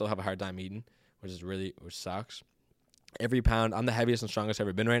 Like I still have a hard time eating, which sucks. Every pound, I'm the heaviest and strongest I've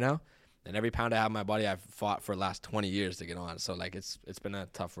ever been right now. And every pound I have in my body, I've fought for the last 20 years to get on. So like it's been a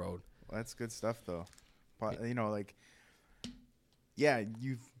tough road. Well, that's good stuff though. But you know, like, yeah,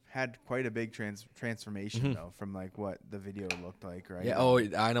 you've had quite a big transformation though from like what the video looked like, right? Yeah. Oh,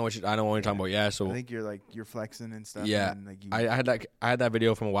 I know what you're talking about. Yeah. So I think you're flexing and stuff. Yeah. And, like, I had that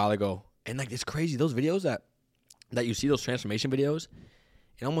video from a while ago. And like it's crazy, those videos that you see, those transformation videos,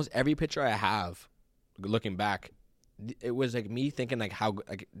 in almost every picture I have, looking back, it was like me thinking like how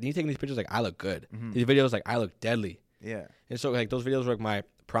like you taking these pictures like I look good. These videos like I look deadly. Yeah. And so like those videos were like my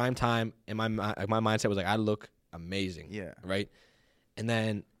prime time, and my mindset was like I look amazing. Yeah. Right. And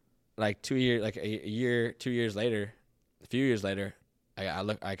then like 2 years, like a year, 2 years later, a few years later, I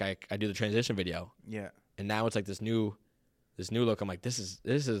look like I do the transition video. Yeah. And now it's like this new look. I'm like this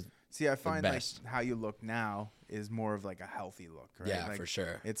is. See, I find like how you look now is more of like a healthy look, right? Yeah, like, for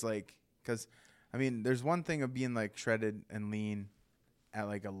sure. It's like, because, I mean, there's one thing of being like shredded and lean at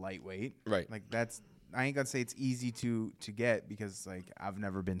like a lightweight. Right. Like that's, I ain't gonna say it's easy to get because like I've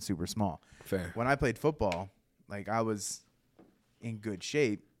never been super small. Fair. When I played football, like I was in good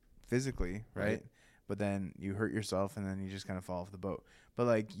shape physically, right? But then you hurt yourself and then you just kind of fall off the boat. But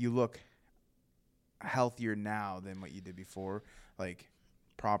like you look healthier now than what you did before. Like,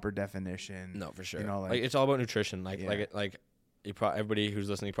 proper definition. No, for sure. You know, like it's all about nutrition. Like everybody who's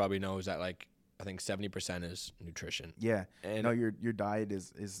listening probably knows that like I think 70% is nutrition. Yeah. And No, your diet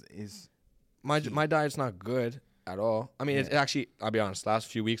is my key. my diet's not good at all. I mean, Yeah. it's actually, I'll be honest, last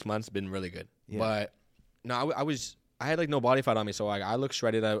few weeks, months been really good. Yeah. But no, I had like no body fat on me, so I look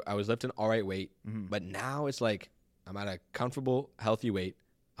shredded. I was lifting all right weight, but now it's like I'm at a comfortable, healthy weight.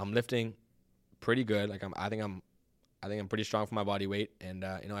 I'm lifting pretty good. Like I think I'm pretty strong for my body weight, and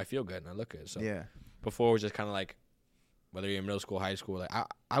I feel good and I look good. So Yeah. before it was just kind of like, whether you're in middle school, high school, like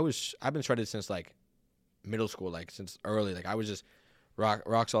I've been shredded since like middle school, like since early. Like I was just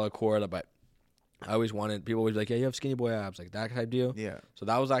rock solid core, but I always wanted, people always be like, yeah, you have skinny boy abs, like that type deal. Yeah. So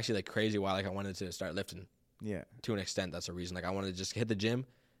that was actually like crazy why like I wanted to start lifting. Yeah. To an extent, that's a reason. Like I wanted to just hit the gym.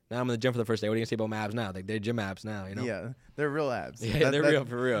 Now I'm in the gym for the first day. What are you gonna say about my abs now? Like they're gym abs now, you know? Yeah. They're real abs. Yeah, they're real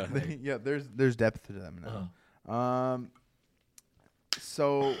for real. Yeah, there's depth to them now.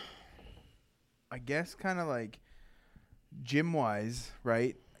 So I guess kind of like gym wise,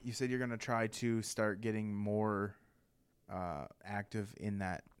 right? You said you're gonna try to start getting more active in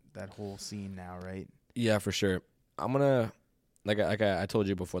that whole scene now, right? Yeah, for sure. I'm gonna like I told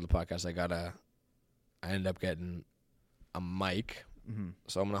you before the podcast. I ended up getting a mic,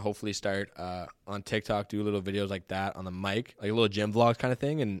 so I'm gonna hopefully start on TikTok, do little videos like that on the mic, like a little gym vlog kind of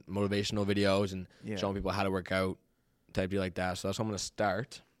thing, and motivational videos and showing people how to work out, type deal like that. So that's what I'm gonna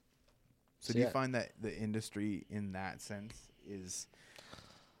start. So do you find that the industry in that sense is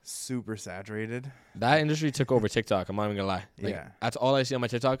super saturated? That industry took over TikTok. I'm not even gonna lie. Like, Yeah, that's all I see on my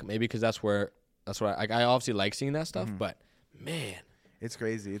TikTok. Maybe because that's what I obviously like seeing that stuff. But man, it's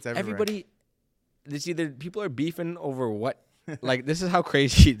crazy. It's everywhere. everybody. It's either people are beefing over what. Like this is how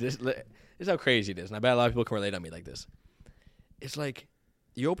crazy this is. How crazy it is, and I bet a lot of people can relate on me like this. It's like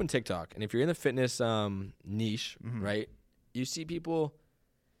you open TikTok, and if you're in the fitness niche, right, you see people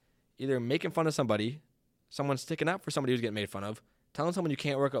either making fun of somebody, someone sticking up for somebody who's getting made fun of, telling someone you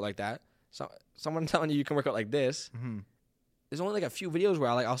can't work out like that, someone telling you can work out like this. There's only like a few videos where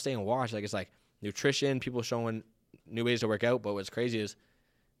I'll stay and watch. Like it's like nutrition, people showing new ways to work out. But what's crazy is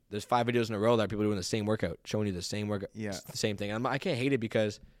there's 5 videos in a row that are people doing the same workout, showing you the same workout, the same thing. And I can't hate it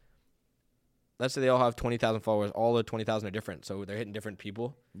because let's say they all have 20,000 followers. All the 20,000 are different, so they're hitting different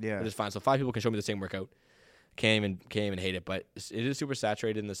people. Yeah, which is fine. So 5 people can show me the same workout. Can't even hate it, but it is super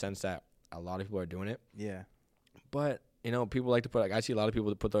saturated in the sense that a lot of people are doing it. Yeah, but people like to put, like I see a lot of people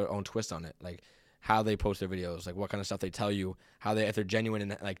that put their own twist on it, like how they post their videos, like what kind of stuff they tell you, how they, if they're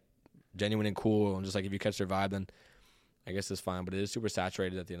genuine and cool, and just like if you catch their vibe, then I guess it's fine. But it is super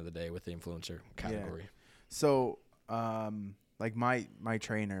saturated at the end of the day with the influencer category. Yeah. So like my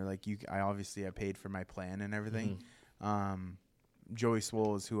trainer, like I obviously paid for my plan and everything. Joey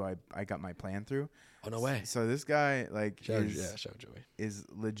Swole is who I got my plan through. Oh, no way. So this guy shout out Joey. Is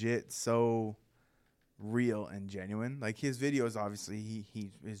legit so real and genuine. Like his videos, obviously he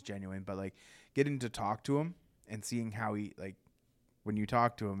is genuine, but like getting to talk to him and seeing how he, like when you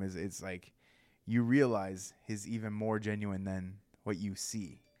talk to him, it's like you realize he's even more genuine than what you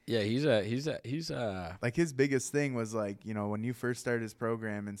see. Yeah, he's like his biggest thing was like, when you first started his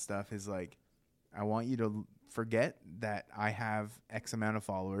program and stuff, is like, I want you to forget that I have X amount of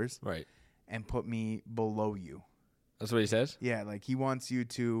followers, right, and put me below you. That's what he says? Yeah, like he wants you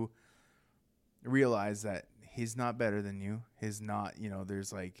to realize that he's not better than you. He's not, he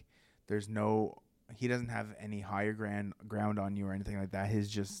doesn't have any higher ground on you or anything like that. His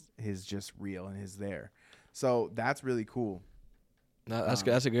just real and his there. So that's really cool. No, that's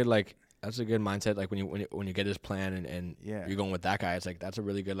good. That's a good mindset. Like when you get his plan and you're going with that guy, it's like that's a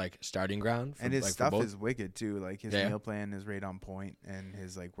really good like starting ground. And his stuff is wicked too. Like his meal plan is right on point, and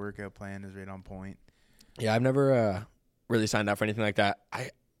his like workout plan is right on point. Yeah, I've never really signed up for anything like that.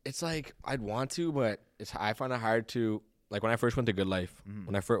 It's like I'd want to, but I find it hard to, like when I first went to Good Life,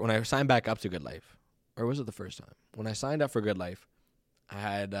 when I signed back up to Good Life, or was it the first time when I signed up for Good Life, I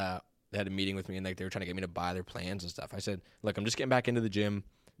had they had a meeting with me and like they were trying to get me to buy their plans and stuff. I said, look, I'm just getting back into the gym.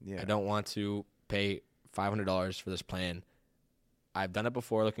 Yeah. I don't want to pay $500 for this plan. I've done it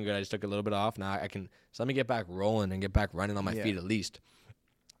before, looking good. I just took a little bit off. Now so let me get back rolling and get back running on my feet at least.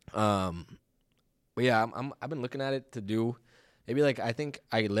 But yeah, I've been looking at it to do maybe like, I think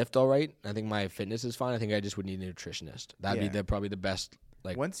I lift all right. I think my fitness is fine. I think I just would need a nutritionist. That'd be probably the best.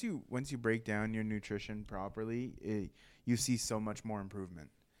 Like once you break down your nutrition properly, you see so much more improvement.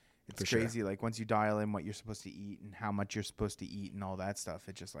 It's crazy. Sure. Like once you dial in what you're supposed to eat and how much you're supposed to eat and all that stuff,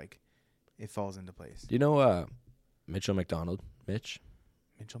 it just like it falls into place. Do you know Mitchell McDonald?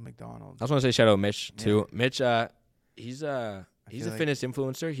 Mitchell McDonald. I just want to say shout out Mitch too. Mitch, he's a fitness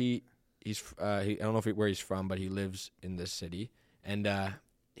influencer. He's I don't know where he's from, but he lives in this city, and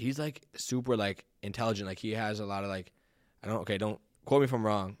he's like super like intelligent. Like he has a lot of like don't quote me if I'm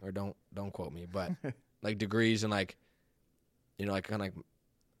wrong, or don't quote me, but like degrees and like, like kind of like,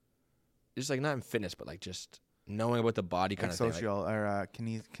 just like not in fitness, but like just knowing about the body kind Like of thing. social or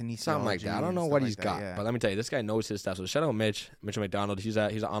kinesiology. Something like that. I don't know what he's got, but let me tell you, this guy knows his stuff. So shout out Mitchell McDonald. He's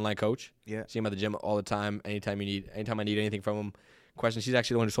an online coach. Yeah. See him at the gym all the time. Anytime I need anything from him, questions. He's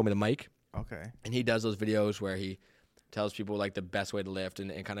actually the one who told me the mic. Okay. And he does those videos where he tells people like the best way to lift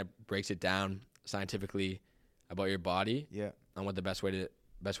and kind of breaks it down scientifically about your body. Yeah. And what the best way to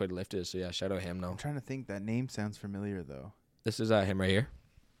lift is. So yeah, shout out him. No, I'm trying to think. That name sounds familiar though. this is him right here.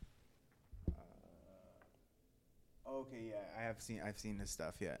 Okay, yeah, I've seen his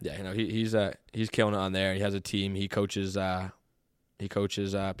stuff. Yeah. Yeah, he's killing it on there. He has a team. He coaches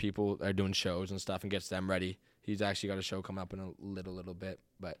people that are doing shows and stuff and gets them ready. He's actually got a show coming up in a little bit,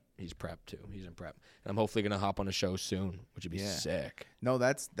 but he's prepped too. He's in prep, and I'm hopefully gonna hop on a show soon, which would be sick. No,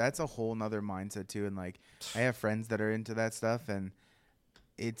 that's a whole nother mindset too, and like I have friends that are into that stuff, and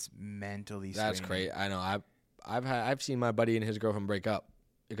it's mentally. That's straining. great. I know. I've seen my buddy and his girlfriend break up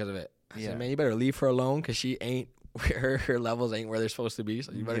because of it. I Yeah. said, man, you better leave her alone because she ain't her levels ain't where they're supposed to be.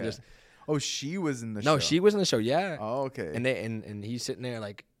 So you better just. Oh, she was in the show. No, she was in the show. Yeah. Oh, okay. And he's sitting there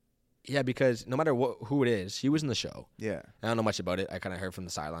like, yeah, because no matter who it is, she was in the show. Yeah. I don't know much about it. I kind of heard from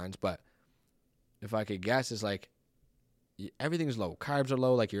the sidelines, but if I could guess, it's like everything's low. Carbs are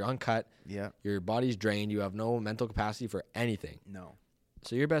low. Like you're uncut. Yeah. Your body's drained. You have no mental capacity for anything. No.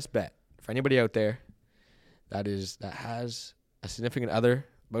 So your best bet for anybody out there that has a significant other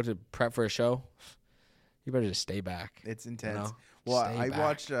about to prep for a show, you better just stay back. It's intense. You know? Well, Stay I back.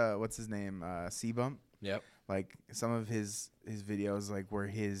 watched what's his name, C-Bump. Yep. Like some of his videos, like were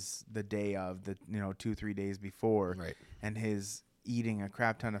the day of the 2-3 days before, Right. and his eating a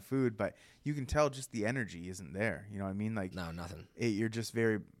crap ton of food, but you can tell just the energy isn't there. You know what I mean? Like No, nothing. you're just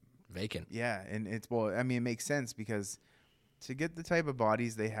very Vacant. yeah, and it makes sense because to get the type of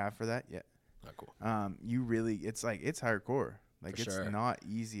bodies they have for that, yeah, Not cool. you really it's hardcore. Like For it's sure. not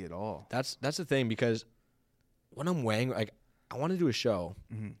easy at all. That's the thing, because when I'm weighing, like I want to do a show,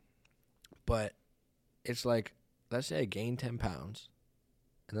 Mm-hmm. but it's like, let's say I gain 10 pounds,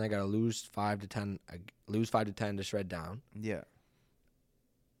 and then I gotta lose 5 to 10. To shred down. Yeah.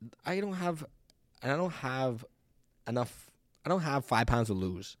 I don't have enough. I don't have 5 pounds to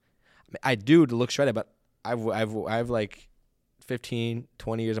lose. I do to look shredded, but I've like 15,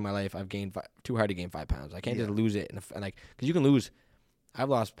 20 years of my life, I've gained too hard to gain 5 pounds. I can't just lose it, and like, because you can lose. I've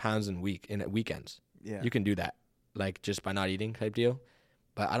lost pounds in weekends. Yeah. You can do that, like just by not eating type deal.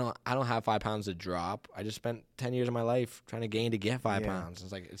 But I don't have 5 pounds to drop. I just spent 10 years of my life trying to gain to get 5 pounds.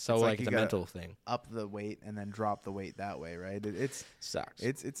 It's it's like it's you a mental thing. Up the weight and then drop the weight that way, right? It's Sucks.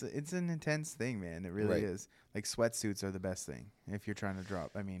 it's an intense thing, man. It really Right. is. Like sweatsuits are the best thing if you're trying to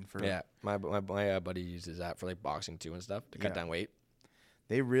drop. I mean, for Yeah, my buddy uses that for like boxing too and stuff to cut down weight.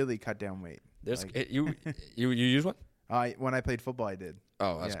 they really cut down weight. There's Like- you use one? When I played football, I did.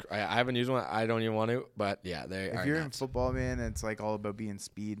 Oh, that's Yeah. I haven't used one. I don't even want to. But yeah, they If are you're nuts. in football, man, it's like all about being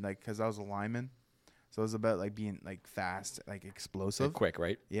speed. Like, because I was a lineman, so it was about like being like fast, like explosive. They're quick,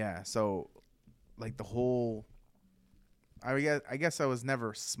 right? Yeah. So, like the whole, I guess I was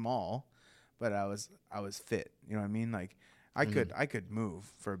never small, but I was fit. You know what I mean? Like I could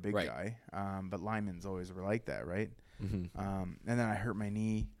move for a big Right. guy. But linemen's always were like that, right? Mm-hmm. And then I hurt my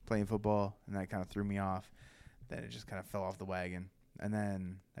knee playing football, and that kind of threw me off. Then it just kind of fell off the wagon. And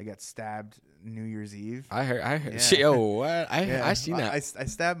then I got stabbed New Year's Eve. I heard. Yeah. Yo, what? Yeah. I seen that. I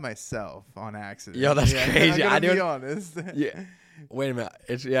stabbed myself on accident. Yo, that's crazy. I I gotta be do- honest. Yeah. Wait a minute.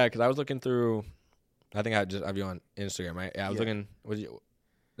 It's because I was looking through. I think I have you on Instagram, right? Yeah, I was Yeah. looking.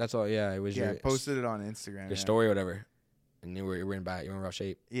 That's all. Yeah, it was Yeah, I your posted it on Instagram. your story or whatever, and you were in bad. You were in rough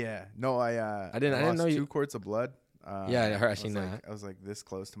shape. Yeah. No, I didn't lost know you- 2 quarts of blood. Yeah, I was seen like, that. I was like this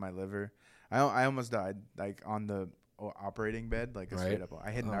close to my liver. I almost died, like on the operating bed, like a Right. straight up. I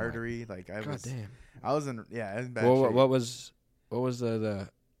hit an Oh my- artery. Like I God was damn. I was in in bad Well, shape. what was the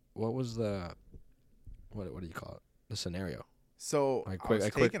what do you call it? The scenario. So Like I was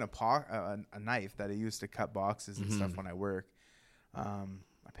quick- taking a knife that I used to cut boxes and stuff Mhm. when I work. I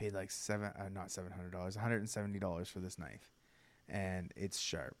paid like not $700, $170 for this knife, and it's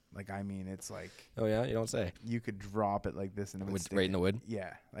sharp. Like I mean, it's like Oh yeah, you don't say. you could drop it like this and it would stick Right in the wood.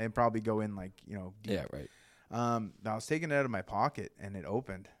 Yeah, and probably go in like deep. Yeah, right. I was taking it out of my pocket and it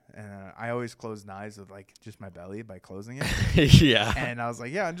opened, and I always close knives with like just my belly by closing it. Yeah. And I was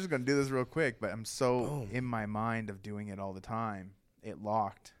like, yeah, I'm just gonna do this real quick, but I'm so Boom. in my mind of doing it all the time, it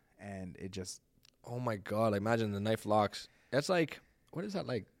locked and it just Oh my God! Imagine the knife locks. That's like, what is that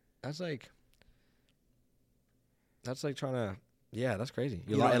like? That's like trying to Yeah, that's crazy.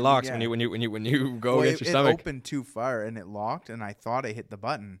 You know what I It mean? locks Yeah. when you go Well, against it your stomach. opened too far and it locked, and I thought I hit the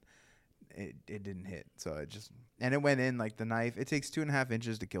button. It didn't hit, so and it went in like the knife. It takes 2.5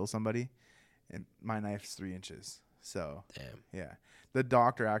 inches to kill somebody, and my knife's 3 inches. So Damn. yeah, the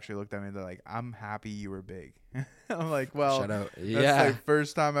doctor actually looked at me. They're like, "I'm happy you were big." I'm like, "Well, Shout out. that's Yeah. the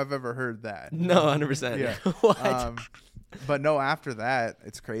first time I've ever heard that." No, 100%. Yeah. What? But no, after that,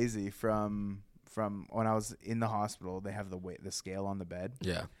 it's crazy. From when I was in the hospital, they have the scale on the bed.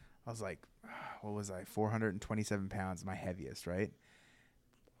 Yeah. I was like, what was I? 427 pounds, my heaviest, right?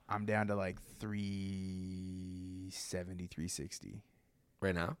 I'm down to like 370, 360.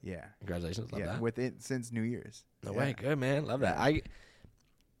 Right now? Yeah. Congratulations. Love that. With it since New Year's. No Yeah. way. Good, man. Love that. Yeah.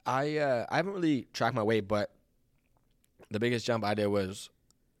 I haven't really tracked my weight, but the biggest jump I did was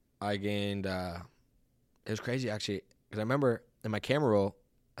I gained, it was crazy actually, because I remember in my camera roll,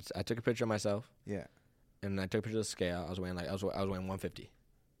 I took a picture of myself. Yeah. And I took a picture of the scale. I was weighing 150.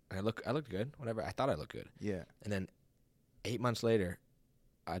 And I looked good. Whatever. I thought I looked good. Yeah. And then 8 months later,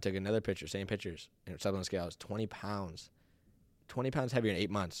 I took another picture, same pictures, and it's up on the scale. It was 20 pounds. 20 pounds heavier in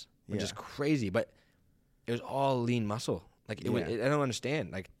 8 months, which is crazy. But it was all lean muscle. Like, I don't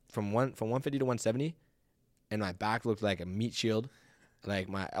understand. Like, from 150 to 170, and my back looked like a meat shield. Like,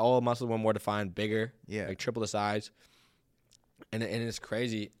 all muscles were more defined, bigger, like triple the size. And it's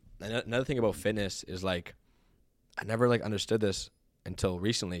crazy. Another thing about fitness is, like, I never, like, understood this until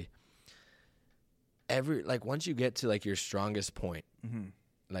recently. Once you get to, like, your strongest point,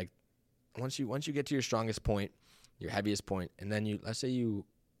 like, once you get to your strongest point, your heaviest point, and then let's say you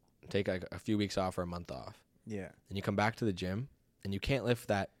take, like, a few weeks off or a month off. Yeah. And you come back to the gym, and you can't lift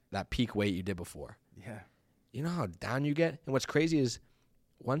that peak weight you did before. Yeah. You know how down you get? And what's crazy is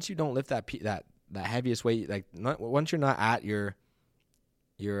once you don't lift that heaviest weight, like, once you're not at your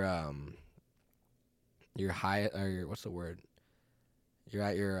high, or what's the word? You're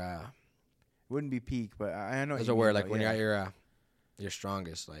at your Wouldn't be peak, but I know. there's a word, like, when you're at your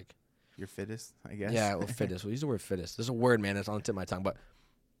strongest, like, your fittest, I guess. yeah, well, fittest. We'll use the word fittest. There's a word, man, that's on the tip of my tongue. But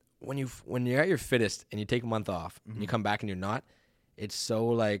when you're at your fittest and you take a month off and you come back and you're not, it's so,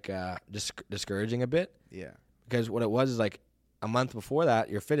 like, discouraging a bit. Yeah. Because what it was is, like, a month before that,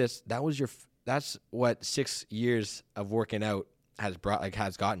 your fittest, that's what 6 years of working out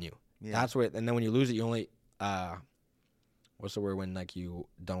has gotten you. Yeah. That's what, and then when you lose it, you only, what's the word when, like, you're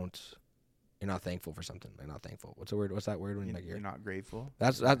not thankful for something? Like, not thankful. What's the word? What's that word when, like, you're not grateful?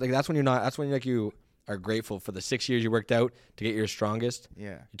 That's when you're not, that's when, like, you are grateful for the 6 years you worked out to get your strongest.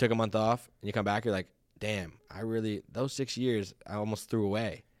 Yeah. You took a month off and you come back, you're like, damn, those 6 years I almost threw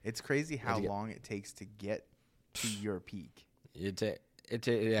away. It's crazy how long it takes to get to your peak. It takes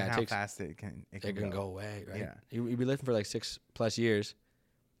fast it can go away, right? Yeah. You be lifting for like 6+ years,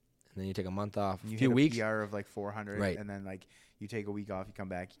 and then you take a month off, you few hit weeks, a PR of like 400, right? And then, like, you take a week off, you come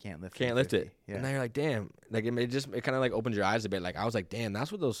back, you can't lift it. Yeah. And now you're like, damn, like, it kind of, like, opens your eyes a bit. Like, I was like, damn,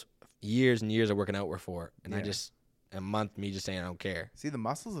 that's what those years and years of working out were for. And I just, a month, me just saying I don't care. See, the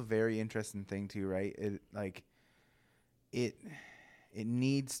muscle's a very interesting thing too, right? It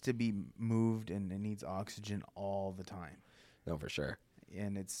needs to be moved, and it needs oxygen all the time. No, for sure.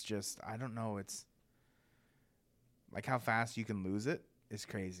 And it's just, I don't know, it's like how fast you can lose it is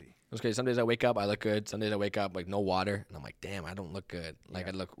crazy. It's crazy. Some days I wake up, I look good. Some days I wake up, like, no water, and I'm like, damn, I don't look good. Like,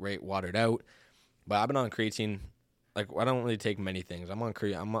 I look watered out. But I've been on creatine. Like, I don't really take many things. I'm on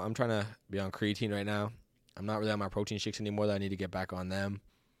I'm trying to be on creatine right now. I'm not really on my protein shakes anymore. That I need to get back on them.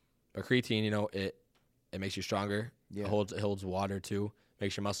 But creatine, it makes you stronger. Yeah. It holds water too.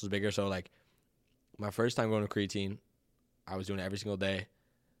 Makes your muscles bigger. So, like, my first time going to creatine, I was doing it every single day.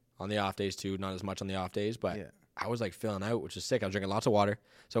 On the off days too, not as much on the off days, but I was, like, filling out, which is sick. I was drinking lots of water,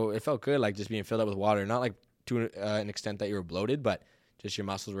 so it felt good, like, just being filled up with water. Not like to an extent that you were bloated, but just your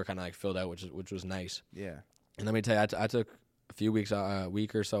muscles were kind of, like, filled out, which was nice. Yeah. And let me tell you, I took a few weeks, a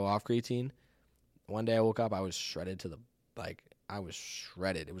week or so off creatine. One day I woke up, I was shredded I was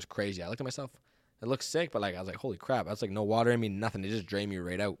shredded. It was crazy. I looked at myself. It looked sick, but, like, I was like, holy crap. I was like, no water in me, nothing. It just drained me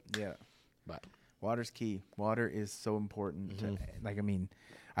right out. Yeah. But water's key. Water is so important. Like, I mean,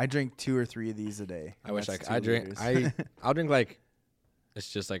 I drink 2 or 3 of these a day. I wish I drink. I'll drink, like, it's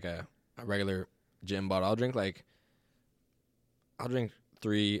just like a regular gym bottle. I'll drink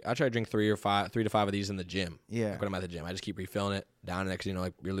 3. I try to drink 3 to 5 of these in the gym. Yeah. Like, when I'm at the gym, I just keep refilling it down next.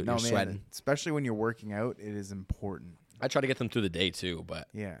 Like, you're sweating. Especially when you're working out, it is important. I try to get them through the day too, but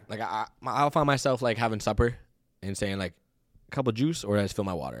yeah, like, I'll find myself, like, having supper and saying, like, a cup of juice, or I just fill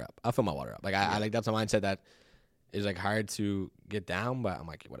my water up. I'll fill my water up. Like, I like, that's a mindset that is, like, hard to get down, but I'm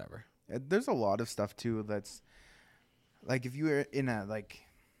like, whatever. There's a lot of stuff too that's like, if you were in a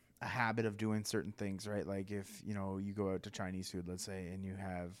a habit of doing certain things, right? Like if, you know, you go out to Chinese food, let's say, and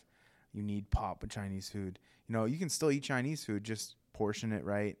you need pop with Chinese food, you know, you can still eat Chinese food, just portion it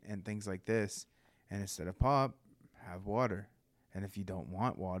right and things like this. And instead of pop, have water. And if you don't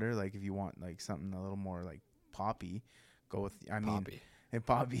want water, like if you want like something a little more like poppy, go with, Poppy. And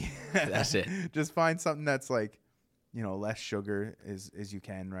poppy. That's it. Just find something that's like, you know, less sugar as you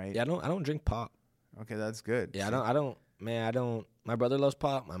can, right? Yeah, I don't drink pop. Okay, that's good. Yeah, So, I don't. Man, I don't. My brother loves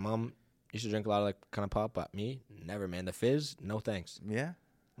pop. My mom used to drink a lot of like kind of pop, but me, never, man. The fizz, no thanks. Yeah.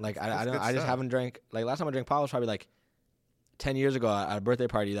 Like That's I don't. good I just stuff. haven't drank. Like last time I drank pop was probably like 10 years ago at a birthday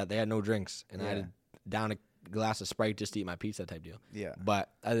party that they had no drinks, and I had to down a glass of Sprite just to eat my pizza type deal. Yeah. But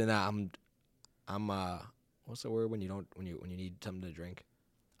other than that, I'm what's the word when you need something to drink?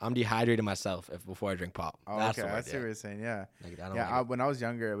 I'm dehydrating myself before I drink pop. Oh, That's okay. the word, I see what you're saying. Yeah. Like, I don't Yeah. like it. When I was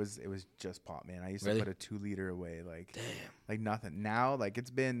younger, it was just pop, man. I used Really? to put a 2-liter away, like, Damn. like nothing. Now, like it's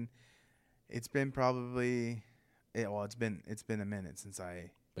been probably, it's been a minute since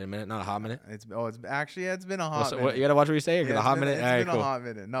I. Wait a minute, not a hot minute. It's actually, it's been a hot minute. You gotta watch what you say. Yeah, A hot minute. It's All right, been cool. a hot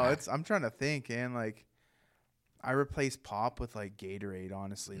minute. No, All right. I'm trying to think, and like, I replaced pop with like Gatorade,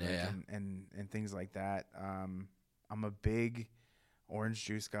 honestly, like, Yeah. and things like that. I'm a big orange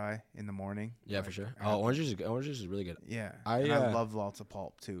juice guy in the morning. Yeah, Like, for sure. I have- Orange juice is good. Orange juice is really good. Yeah, I, and I uh, love lots of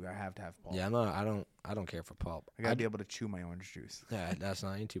pulp too. I have to have pulp. Yeah, I don't care for pulp. I gotta be able to chew my orange juice. Yeah, that's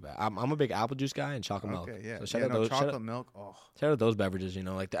not ain't too bad. I'm a big apple juice guy and chocolate milk. Okay, yeah. So shout Yeah, out no, those. chocolate milk. Oh, Shout out those beverages. You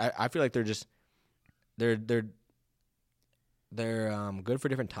know, like I feel like they're just they're good for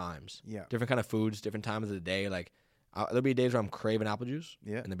different times, yeah, different kind of foods, different times of the day. Like there'll be days where I'm craving apple juice,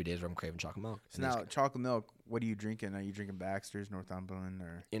 yeah. and there'll be days where I'm craving chocolate milk. So And now, chocolate milk. What are you drinking? Are you drinking Baxter's, Northumberland,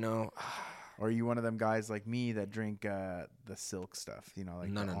 or you know, are you one of them guys like me that drink the silk stuff? You know, like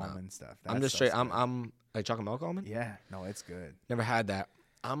No, the no. almond stuff. I'm That just straight. stuff's good. I'm like chocolate milk almond. Yeah, no, it's good. Never had that.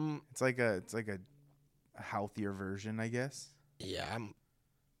 It's like a healthier version, I guess. Yeah,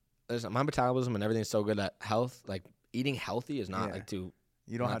 my metabolism and everything's so good that health, like eating healthy, is not Yeah. like too.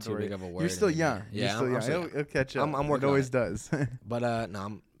 You don't Not have to too worry. big of a You're word still anymore. young. Yeah, You're still I'm young. still It'll catch up. I'm working It on always it. does. But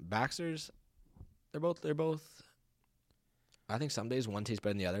no, Baxter's. They're both. I think some days one tastes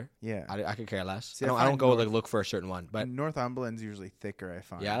better than the other. Yeah. I could care less. See, I I don't, I don't find go North- like look for a certain one, but Northumberland's usually thicker, I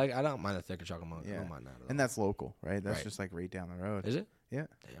find. yeah, I don't mind the thicker chocolate milk. I Yeah. don't mind that at all. And that's local, right? That's Right. just like right down the road. Is it? Yeah.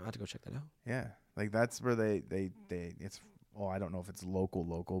 Damn, I have to go check that out. Yeah. Like that's where they it's, well, I don't know if it's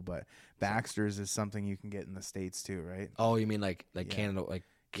local, but Baxter's is something you can get in the States too, right? Oh, you mean like Yeah. Canada, like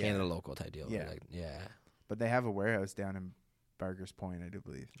Yeah. Canada local type deal? Yeah. Like, yeah. But they have a warehouse down in Barker's Point, I do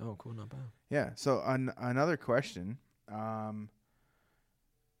believe. Oh, cool, not bad. Yeah. So another question,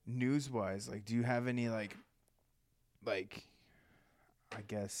 news-wise, like, do you have any like, I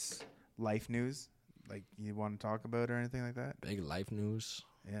guess, life news, like you want to talk about or anything like that? Big life news.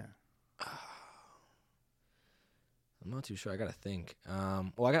 Yeah. I'm not too sure. I gotta think.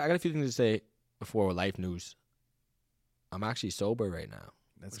 Well, I got a few things to say before life news. I'm actually sober right now.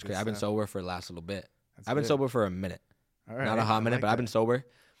 That's Which good I've been stuff. sober for the last little bit. That's I've been good. sober for a minute. All right. Not a I hot minute, like but I've that. been sober.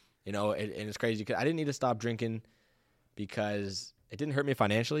 You know, and it's crazy because I didn't need to stop drinking because it didn't hurt me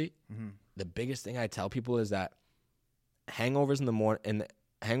financially. Mhm. The biggest thing I tell people is that hangovers in the morning and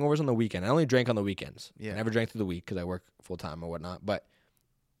hangovers on the weekend. I only drank on the weekends. Yeah. I never drank through the week because I work full time or whatnot. But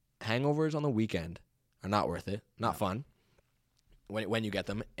hangovers on the weekend are not worth it. Not fun when you get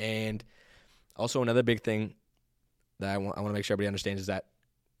them. And also another big thing that I want to make sure everybody understands is that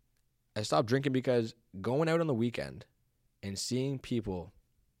I stopped drinking because going out on the weekend and seeing people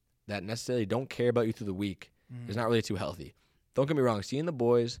that necessarily don't care about you through the week is not really too healthy. Don't get me wrong. Seeing the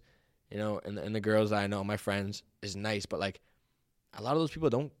boys, you know, and the girls that I know, my friends, is nice. But, like, a lot of those people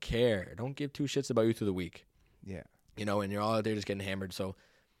don't care. Don't give two shits about you through the week. Yeah. You know, and you're all out there just getting hammered. So,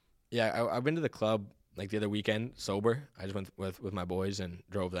 yeah, I've been to the club, like, the other weekend sober. I just went with my boys and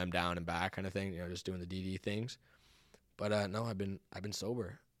drove them down and back kind of thing, you know, just doing the DD things. But, no, I've been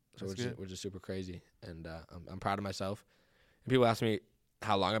sober. So which is super crazy. And I'm proud of myself. And people ask me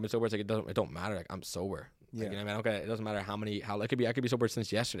how long I've been sober. It's like, it don't matter. Like, I'm sober. Yeah. Like, you know what I mean? It doesn't matter I could be sober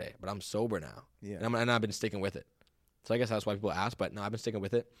since yesterday, but I'm sober now. Yeah. And I've been sticking with it. So I guess that's why people ask, but no, I've been sticking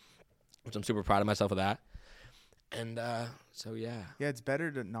with it, which I'm super proud of myself for that. And so yeah. Yeah, it's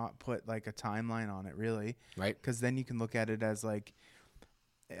better to not put like a timeline on it, really. Right. Because then you can look at it as like,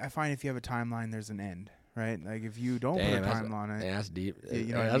 I find if you have a timeline, there's an end, right? Like if you don't put a timeline on it, Yeah, that's deep. Yeah,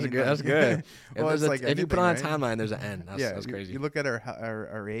 you know what I that's mean? good. That's Like- good. Well, if it's like if you put anything, on a right? timeline, there's an end. That's crazy. You look at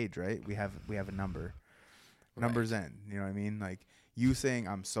our age, right? We have a number. Right. Numbers end. You know what I mean? Like you saying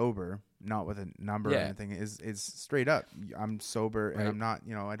I'm sober, not with a number or Yeah. anything, is straight up. I'm sober and Right. I'm not.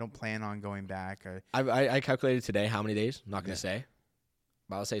 You know, I don't plan on going back. I calculated today how many days. I'm not gonna say,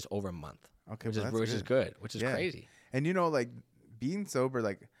 but I'll say it's over a month. Okay, which well, is good, which is crazy. And you know, like being sober,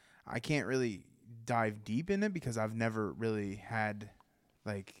 like I can't really dive deep in it because I've never really had,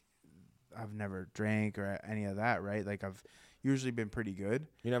 like, I've never drank or any of that, right? Like I've usually been pretty good.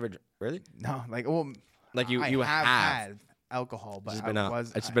 You never really? No, like well, Like you have had alcohol, but it's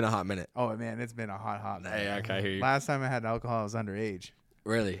been a hot minute. Oh man, it's been a hot minute. Yeah, okay, I hear you. Last time I had alcohol, I was underage.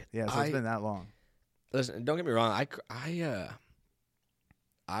 Really? Yeah, so it's been that long. Listen, don't get me wrong.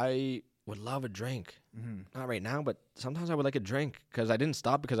 I would love a drink. Mm-hmm. Not right now, but sometimes I would like a drink because I didn't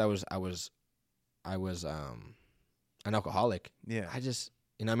stop because I was an alcoholic. Yeah, I just,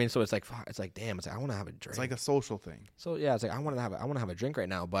 you know what I mean? So it's like damn, it's like I want to have a drink. it's like a social thing. So yeah, it's like I want to have a drink right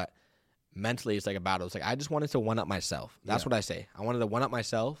now, but mentally it's like a battle. It's like I just wanted to one up myself. That's what I say. I wanted to one up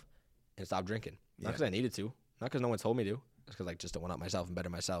myself and stop drinking. Not because I needed to, not because no one told me to. It's because like just to one up myself and better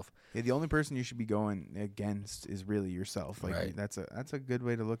myself. Yeah, the only person you should be going against is really yourself. Like right. That's a good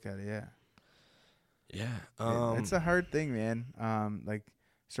way to look at it. Yeah. Yeah. It's a hard thing, man. Like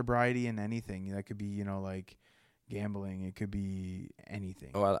sobriety and anything that could be, you know, like gambling. It could be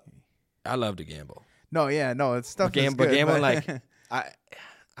anything. Oh, I love to gamble. No, yeah, no, it's stuff. But gambling, like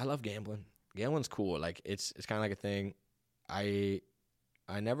I love gambling. Gambling's cool. Like it's kind of like a thing. I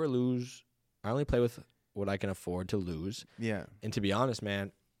never lose. I only play with what I can afford to lose. Yeah. And to be honest,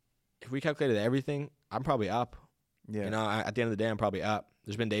 man, if we calculated everything, I'm probably up. Yeah. You know, at the end of the day, I'm probably up.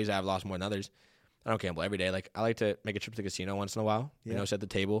 There's been days I've lost more than others. I don't gamble every day. Like I like to make a trip to the casino once in a while. Yeah. You know, set the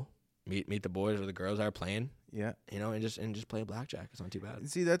table, meet the boys or the girls that are playing. Yeah. You know, and just play blackjack. It's not too bad.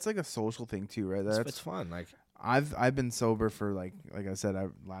 See, that's like a social thing too, right? It's fun. Like I've been sober for like I said,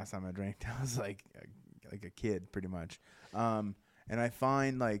 last time I drank, I was like a kid pretty much. And I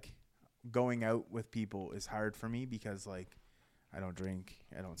find like going out with people is hard for me because like I don't drink,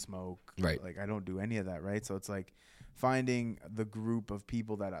 I don't smoke, right? Like I don't do any of that, right? So it's like finding the group of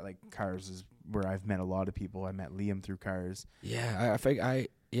people that I like. Cars is where I've met a lot of people. I met Liam through Cars. Yeah,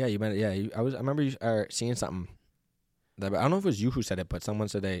 you met it. Yeah, I remember you seeing something. I don't know if it was you who said it, but someone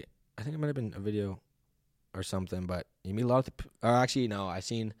said I think it might have been a video or something. But you meet a lot of actually no, I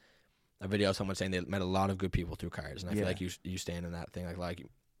seen a video of someone saying they met a lot of good people through Cars, and I feel like you stand in that thing like.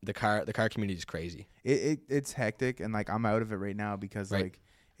 The car community is crazy. It's hectic, and like I'm out of it right now because like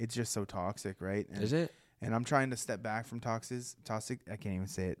it's just so toxic, right? And, is it? And I'm trying to step back from toxic. I can't even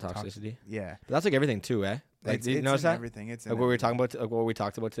say it. Toxicity. Yeah, but that's like everything too, eh? Like it's, did you notice that? Everything. It's like what we were talking about. Like what we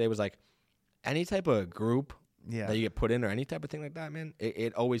talked about today was like any type of group that you get put in or any type of thing like that, man.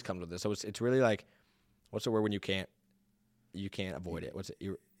 It always comes with this. So it's really like, what's the word when you can't avoid it? What's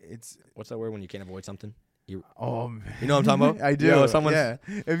the word when you can't avoid something? Man. You know what I'm talking about? I do. You know,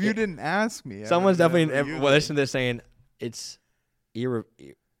 if you didn't ask me, someone's definitely listen to this saying it's not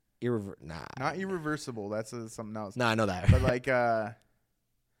irreversible. That's something else. Nah, I know that. But like,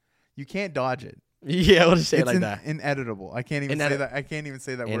 you can't dodge it. Yeah, we'll just say it like that. Inevitable. I can't even say that. I can't even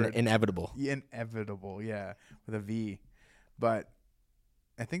say that word. Inevitable. Inevitable. Yeah, with a V. But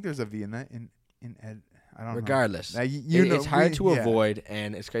I think there's a V in that. I don't Regardless, know. It's hard to avoid,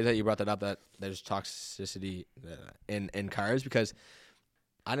 and it's crazy that you brought that up. That there's toxicity in cars because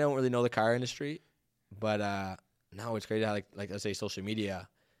I don't really know the car industry, but no, it's crazy how like let's say social media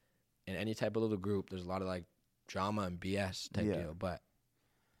in any type of little group, there's a lot of like drama and BS type deal. But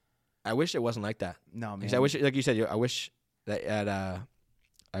I wish it wasn't like that. No, man. I wish, like you said, I wish that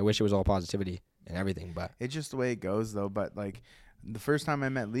I wish it was all positivity and everything. But it's just the way it goes, though. But like. The first time I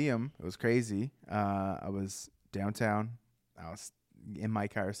met Liam, it was crazy. I was downtown. I was in my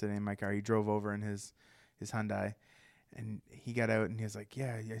car, sitting in my car. He drove over in his Hyundai, and he got out and he was like,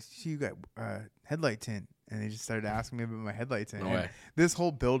 "Yeah, I see you got headlight tint." And he just started asking me about my headlight tint. No way. This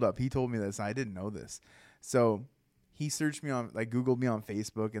whole build up, he told me this. I didn't know this, so he searched me on Googled me on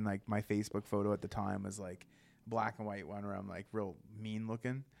Facebook, and like my Facebook photo at the time was like black and white one where I'm like real mean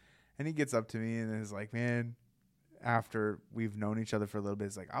looking, and he gets up to me and is like, "Man." After we've known each other for a little bit,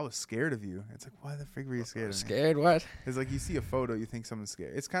 it's like, I was scared of you. It's like, why the frig were you scared of me? Scared what? It's like you see a photo, you think someone's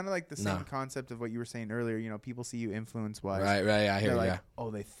scared. It's kind of like the same concept of what you were saying earlier. You know, people see you influence-wise. Right, I hear you. Like,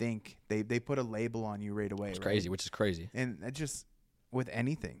 oh, they think. They put a label on you right away. It's crazy, which is crazy. And it just, with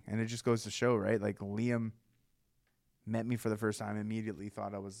anything. And it just goes to show, right? Like, Liam met me for the first time, immediately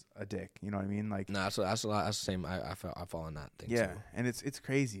thought I was a dick. You know what I mean? Like, no, that's the same. I fall on that thing, yeah, too. And it's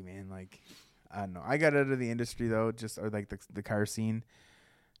crazy, man. Like... I don't know. I got out of the industry though, or like the car scene,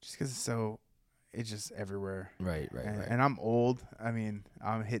 just because it's just everywhere. Right. And I'm old. I mean,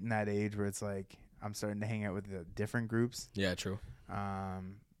 I'm hitting that age where it's like I'm starting to hang out with the different groups. Yeah, true.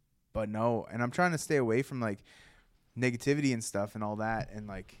 But no, and I'm trying to stay away from like negativity and stuff and all that. And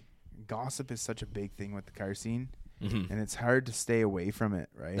like gossip is such a big thing with the car scene. and it's hard to stay away from it,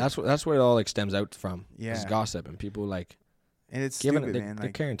 right? That's where it all like stems out from. Yeah. Is gossip and people like and it's giving stupid, it, man. they're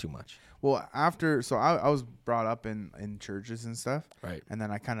Like, caring too much. well, so I was brought up in churches and stuff, Right. and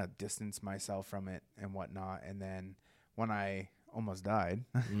then I kind of distanced myself from it and whatnot. And then when I almost died,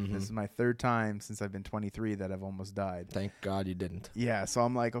 this is my third time since I've been 23 that I've almost died. Thank God you didn't. Yeah, so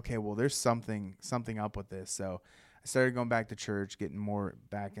I'm like, okay, well, there's something up with this. So I started going back to church, getting more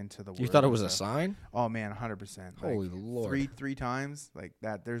back into the word. You thought it was and a stuff. sign? Oh man, 100%. Holy Lord. Three times like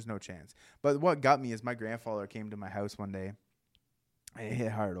that. There's no chance. But what got me is my grandfather came to my house one day. And it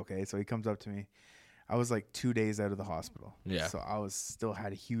hit hard. Okay, so he comes up to me. I was like 2 days out of the hospital. Yeah. So I was still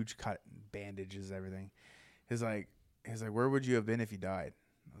had a huge cut, bandages, everything. He's like, where would you have been if you died?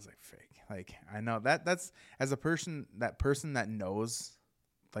 I was like, fake. Like, I know that's as a person that knows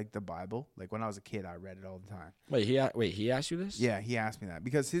like the Bible. Like when I was a kid, I read it all the time. Wait, he asked you this? Yeah, he asked me that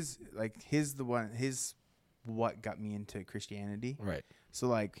because his what got me into Christianity. Right. So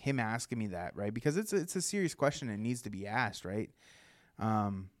like him asking me that, right? Because it's a serious question and it needs to be asked, right?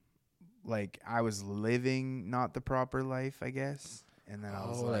 Like I was living not the proper life, I guess. And then I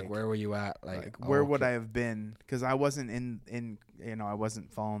was like, where were you at? Like where would I have been? Because I wasn't in I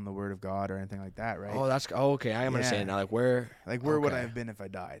wasn't following the word of God or anything like that, right? Okay. I understand now. Like where would I have been if I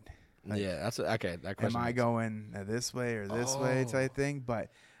died? Like, yeah, that's okay. That question. Am I going this way or this way type thing?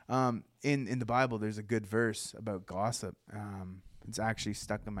 But in the Bible, there's a good verse about gossip. It's actually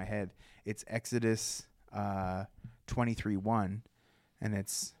stuck in my head. It's Exodus 23:1, and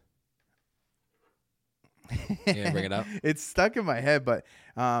it's. Yeah, bring it up. It's stuck in my head, but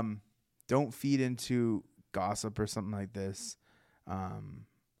don't feed into gossip or something like this. I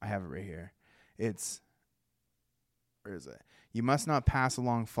have it right here. Where is it? You must not pass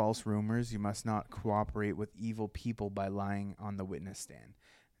along false rumors. You must not cooperate with evil people by lying on the witness stand.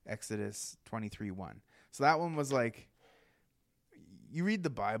 Exodus 23:1. So that one was like, you read the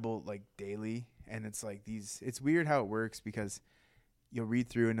Bible like daily, and it's like it's weird how it works because you'll read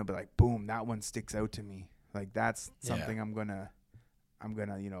through and it'll be like, boom, that one sticks out to me. Like that's something I'm gonna,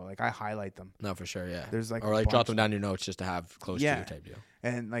 like I highlight them. No, for sure, yeah. There's like or like drop them down your notes just to have close to you type deal.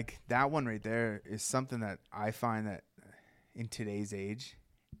 And like that one right there is something that I find that in today's age,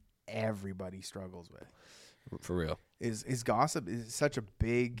 everybody struggles with. For real. Is gossip is such a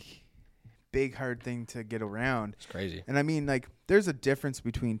big hard thing to get around. It's crazy. And I mean, like, there's a difference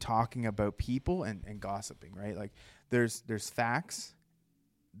between talking about people and gossiping, right? Like there's facts.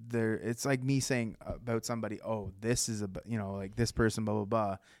 It's like me saying about somebody, oh, this is like this person, blah blah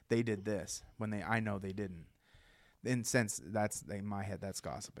blah. They did this when I know they didn't. In sense, that's in my head, that's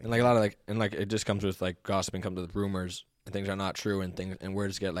gossiping. And like a lot of it just comes with like gossiping comes with rumors and things are not true and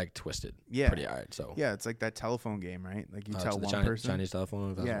words get like twisted. Yeah, pretty hard. So yeah, it's like that telephone game, right? Like you tell one person Chinese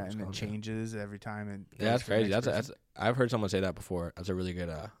telephone. Yeah, and it changes every time. And yeah, that's crazy. That's I've heard someone say that before. That's a really good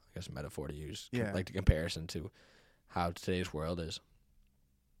I guess metaphor to use. Yeah, like the comparison to how today's world is.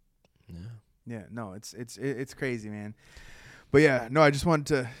 Yeah, no, it's crazy, man. But yeah, no, I just wanted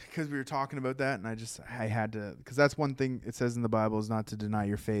to, because we were talking about that, and I had to, because that's one thing it says in the Bible is not to deny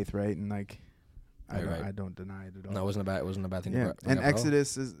your faith, right? And like, I don't deny it at all. No, it wasn't a bad thing. Yeah, and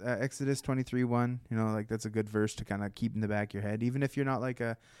Exodus is Exodus 23:1. Like that's a good verse to kind of keep in the back of your head, even if you're not like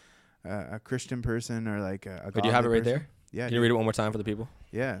a Christian person or like a. But do you have it right person. there? Yeah. Can you read it one more time for the people?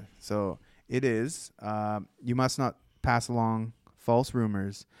 Yeah. So it is. You must not pass along false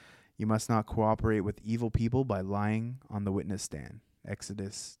rumors. You must not cooperate with evil people by lying on the witness stand.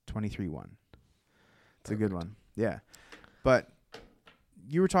 Exodus 23:1. It's a good one. Yeah. But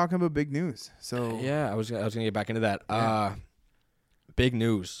you were talking about big news. So yeah, I was gonna get back into that. Yeah. Big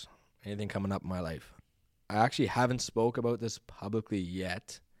news. Anything coming up in my life? I actually haven't spoke about this publicly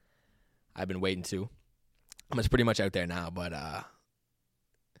yet. I've been waiting to. It's pretty much out there now, but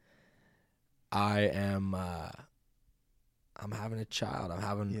I am I'm having a child. I'm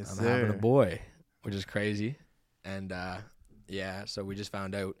having a boy, which is crazy. And so we just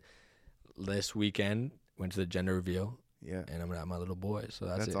found out this weekend, went to the gender reveal. Yeah. And I'm gonna have my little boy. So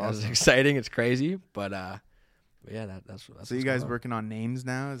that's awesome. That's exciting. It's crazy. But yeah, that's so you guys working on names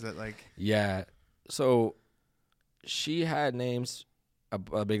now? Is that like Yeah. So she had names,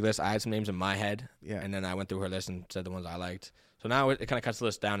 a big list. I had some names in my head. Yeah. And then I went through her list and said the ones I liked. So now it kind of cuts the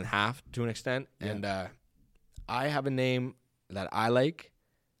list down in half to an extent. Yeah. And I have a name that I like.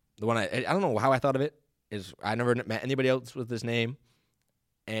 The one I don't know how I thought of it is I never met anybody else with this name,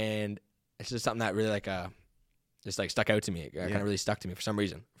 and it's just something that really just like stuck out to me. It kind of really stuck to me for some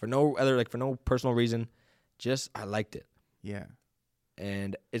reason, for no personal reason, just I liked it. Yeah,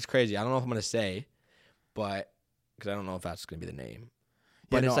 and it's crazy. I don't know if I'm gonna say, but because I don't know if that's gonna be the name.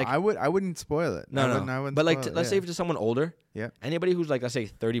 But it's like I wouldn't spoil it. no. I wouldn't But like, spoil it, let's say if it's someone older. Yeah. Anybody who's like, let's say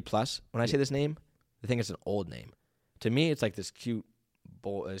 30 plus. When I say this name, they think it's an old name. To me, it's like this cute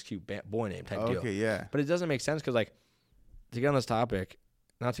boy name type deal. Okay, yeah. But it doesn't make sense because like to get on this topic,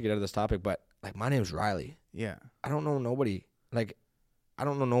 not to get out of this topic, but like my name's Riley. Yeah. I don't know nobody. Like I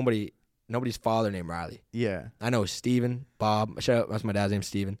don't know nobody's father named Riley. Yeah. I know Steven, Bob. Shout out, that's my dad's name,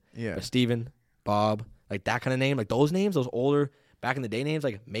 Steven. Yeah. But Steven, Bob, like that kind of name, like those names, those older back in the day names,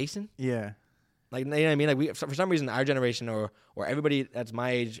 like Mason. Yeah. Like, you know what I mean? Like, we, for some reason, our generation or everybody that's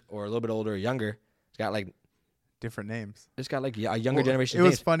my age or a little bit older or younger, it's got like Different names. it's got like a younger generation. It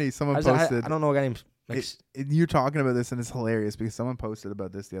was names. funny. Someone I posted. I don't know a guy named like You're talking about this, and it's hilarious because someone posted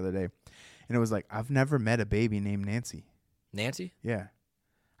about this the other day, and it was like, I've never met a baby named Nancy. Nancy. Yeah.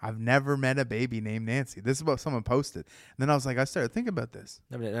 I've never met a baby named Nancy. This is what someone posted. And then I was like, I started thinking about this.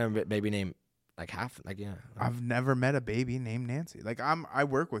 Never baby name like half like yeah. I've never met a baby named Nancy. Like I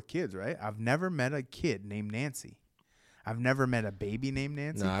work with kids, right? I've never met a kid named Nancy. I've never met a baby named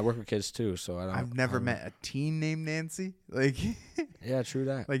Nancy. No, I work with kids too, so I've never met a teen named Nancy. Like yeah, true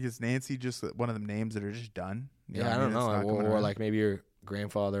that. Like is Nancy just one of them names that are just done? You Yeah, I don't know. Or around? like maybe your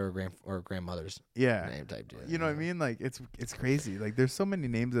grandfather or grandmother's name type deal. You know what I mean? Like it's crazy. Like there's so many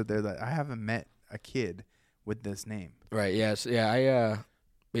names out there that I haven't met a kid with this name. Right. Yes. Yeah.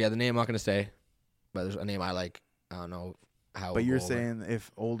 But yeah, the name I'm not gonna say, but there's a name I like. I don't know how. But you're saying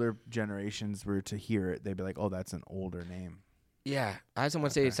if older generations were to hear it, they'd be like, "Oh, that's an older name." Yeah, I had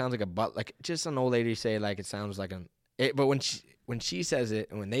someone say it sounds like like just an old lady say like it sounds like but when she says it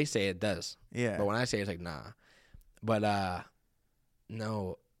and when they say it does. Yeah. But when I say it, it's like nah. But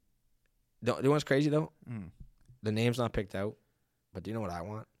no. Do you know what's crazy though? The name's not picked out. But do you know what I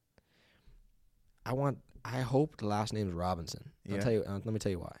want? I hope the last name's Robinson. Yeah. I'll tell you. Let me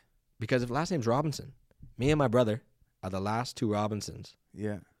tell you why. Because if the last name's Robinson, me and my brother are the last two Robinsons.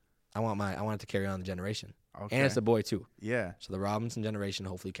 Yeah. I want it to carry on the generation. Okay. And it's a boy too. Yeah. So the Robinson generation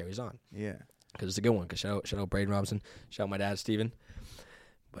hopefully carries on. Yeah. Because it's a good one. Because shout out Braden Robinson. Shout out my dad, Steven.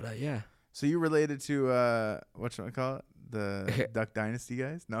 But yeah. So you related to what should I call it? The Duck Dynasty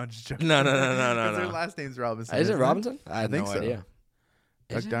guys? No, I'm just joking. No. Their last name's Robinson. Is it Robinson? I think no so. idea.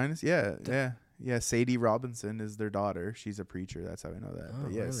 Duck Dynasty? Yeah. Yeah. Sadie Robinson is their daughter. She's a preacher. That's how I know that. Oh,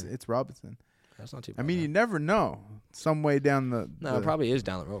 but yes, really? it's Robinson. That's not too bad. I mean, you never know. Some way down the. No, it probably is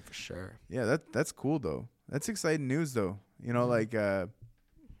down the road for sure. Yeah, that's cool though. That's exciting news though. You know, like I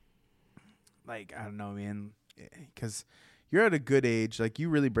don't know, man, because you're at a good age. Like you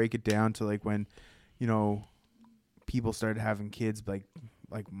really break it down to like when, you know, people started having kids. Like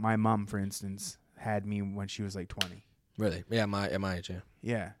my mom, for instance, had me when she was like 20. Really? Yeah, my age. Yeah.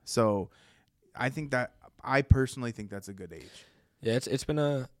 Yeah. So, I personally think that's a good age. Yeah, it's been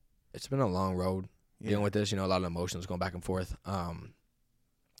a long road dealing with this. You know, a lot of emotions going back and forth. I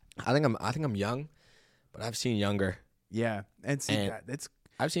think I'm young, but I've seen younger. Yeah, and that's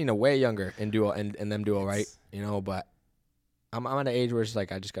I've seen a way younger and them do all right. You know, but I'm at an age where it's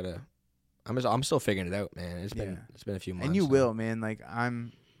like I just gotta. I'm still figuring it out, man. It's been a few months. And you will, man. Like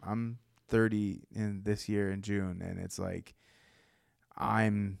I'm 30 in this year in June, and it's like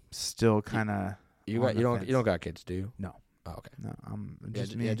I'm still kind of. You don't got kids, do you? No. Oh, okay. No, I'm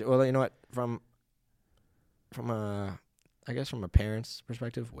just me. Yeah, well, you know what? From I guess from a parent's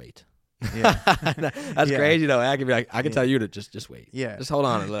perspective, wait. Yeah. That's crazy though. I can tell you to just wait. Yeah. Just hold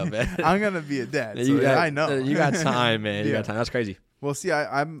on a little bit. I'm gonna be a dad. So I know. You got time, man. You got time. That's crazy. Well, see,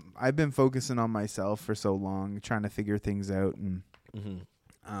 I've been focusing on myself for so long, trying to figure things out, and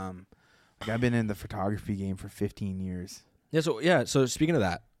like I've been in the photography game for 15 years. Yeah. So speaking of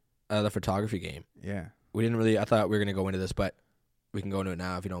that, the photography game. Yeah. We didn't really. I thought we were gonna go into this, but we can go into it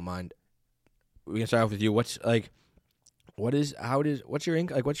now if you don't mind. We can start off with you. What's your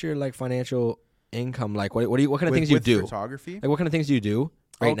income? Like, what's your like financial income? Like, what kind of things do you do? Photography. Like, what kind of things do you do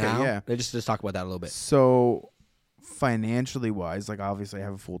right now? Yeah. Just talk about that a little bit. So, financially wise, like obviously I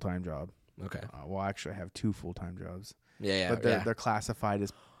have a full-time job. Okay. Well, actually, I have 2 full-time jobs. Yeah. But they're classified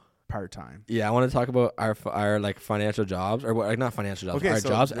as part-time. Yeah, I want to talk about our like financial jobs or like not financial jobs, our so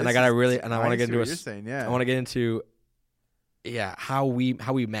jobs, and I want to get into what you're saying. Yeah. I want to get into how we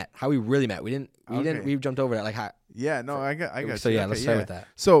met, how we really met. We jumped over that like how. Yeah, no, I got. So yeah, let's start with that.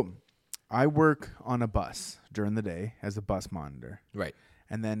 So, I work on a bus during the day as a bus monitor. Right.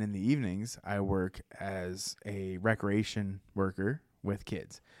 And then in the evenings, I work as a recreation worker with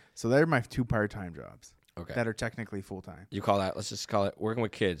kids. So they're my 2 part-time jobs. Okay. That are technically full-time. You call that? Let's just call it working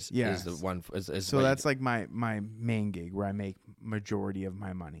with kids. Yeah. Is the one. Is so that's like my main gig where I make majority of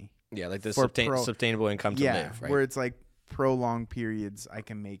my money. Yeah, like the sustainable income to live. Right. Where it's like prolonged periods I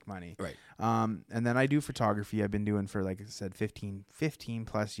can make money. Right. And then I do photography. I've been doing for, like I said, 15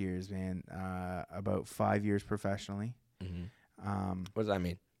 plus years, man. About 5 years professionally. Mm-hmm. What does that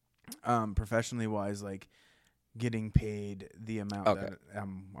mean? Professionally wise, like getting paid the amount that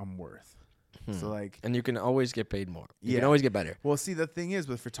I'm worth. So like, and you can always get paid more. You Yeah. can always get better. Well, see, the thing is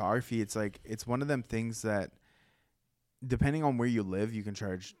with photography, it's like, it's one of them things that depending on where you live, you can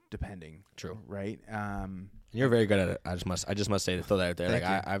charge depending. True. Right. You're very good at it. I just must say to throw that out there. Thank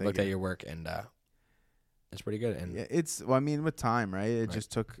Like you. I've looked at your work and it's pretty good. And yeah, well, I mean, with time, right? It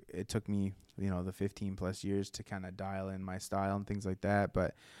just took me, the 15 plus years to kind of dial in my style and things like that.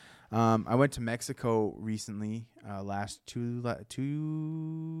 But I went to Mexico recently, last 2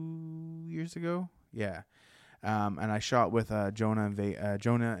 years ago. Yeah. And I shot with Jonah and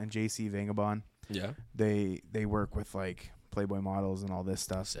JC Vagabond. Yeah. They work with like Playboy models and all this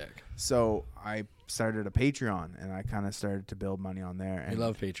stuff. Sick. So I started a Patreon and I kind of started to build money on there. And we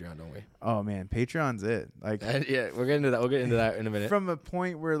love Patreon, don't we? Oh man, Patreon's it. Like, yeah, we'll get into that. We'll get into that in a minute. From a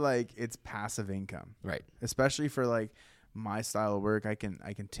point where like it's passive income, right? Especially for like my style of work, I can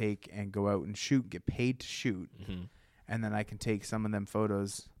take and go out and shoot, get paid to shoot, and then I can take some of them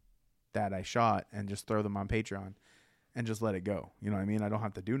photos that I shot and just throw them on Patreon and just let it go. You know what I mean? I don't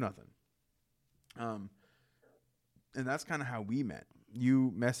have to do nothing. And that's kind of how we met.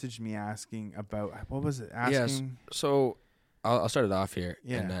 You messaged me asking about, what was it? Asking. Yes. So I'll start it off here.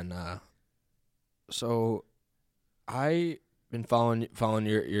 Yeah. And then, so I been following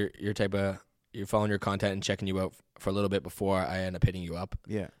your type of, you're following your content and checking you out for a little bit before I end up hitting you up.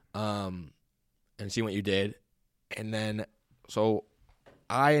 Yeah. And seeing what you did. And then, so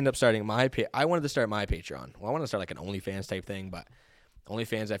I end up starting I wanted to start my Patreon. Well, I wanted to start like an OnlyFans type thing, but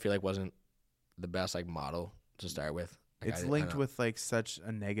OnlyFans I feel like wasn't the best like model to start with. Like, it's linked with like such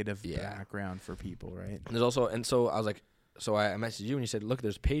a negative background for people, right? And there's also, and so I was like, so I messaged you and you said, look,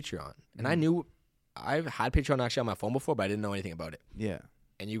 there's Patreon. And I knew I've had Patreon actually on my phone before, but I didn't know anything about it. Yeah.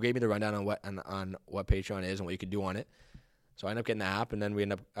 And you gave me the rundown on what Patreon is and what you could do on it. So I ended up getting the app, and then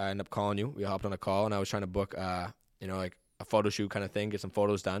I ended up calling you. We hopped on a call, and I was trying to book, like a photo shoot kind of thing, get some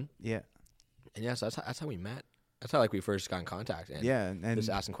photos done. Yeah. And yeah, so that's how we met. That's how like we first got in contact. And and just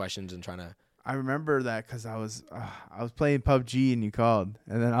asking questions and trying to. I remember that because I was playing PUBG and you called,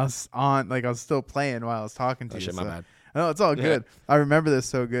 and then I was still playing while I was talking to you. Shit, my bad. No, it's all good. I remember this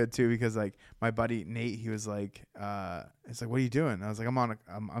so good too because like my buddy Nate, he was like, it's like, what are you doing? I was like,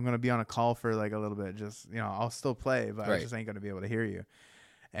 I'm gonna be on a call for like a little bit, just I'll still play, but I just ain't gonna be able to hear you.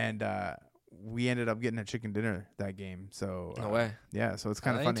 And we ended up getting a chicken dinner that game. So no way. Yeah, so it's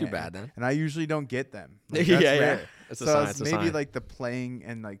kind of funny. Ain't too bad then. And I usually don't get them. Like, yeah. It's a sign. It's maybe like the playing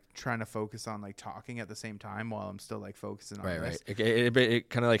and like trying to focus on like talking at the same time while I'm still like focusing on this. Right. It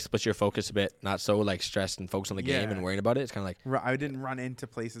kind of like splits your focus a bit, not so like stressed and focused on the game and worrying about it. It's kind of like I didn't run into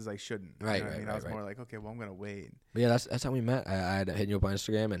places I shouldn't. Right. I mean, I was more like, okay, well, I'm gonna wait. But yeah, that's how we met. I had hit you up on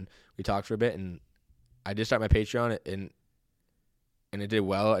Instagram and we talked for a bit, and I did start my Patreon and it did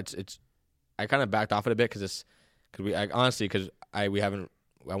well. It's I kind of backed off it a bit because I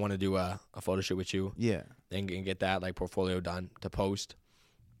want to do a photo shoot with you. Yeah. And get that like portfolio done to post.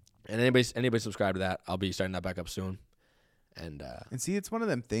 And anybody subscribe to that, I'll be starting that back up soon. And see, it's one of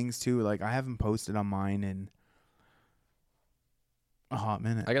them things too. Like I haven't posted on mine in a hot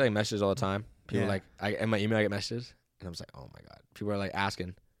minute. I get like messages all the time. People in my email I get messages, and I'm just like, oh my god. People are like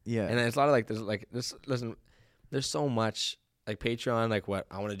asking. Yeah. And then it's a lot of like there's so much like Patreon, like what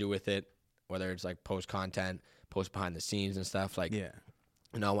I want to do with it, whether it's like post content, post behind the scenes and stuff. Like I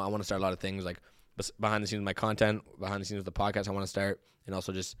want to start a lot of things like behind the scenes of my content, behind the scenes of the podcast I want to start, and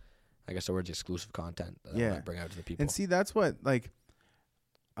also just, I guess the word's exclusive content that I want to bring out to the people. And see, that's what like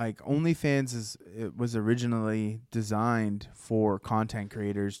OnlyFans was originally designed for content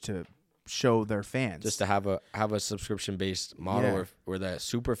creators to show their fans, just to have a subscription based model where the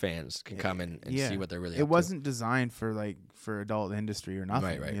super fans can come in and see what they're really. It wasn't designed for adult industry or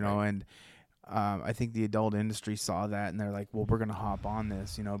nothing, and. I think the adult industry saw that and they're like, well, we're going to hop on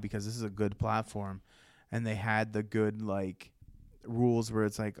this, because this is a good platform. And they had the good, like, rules where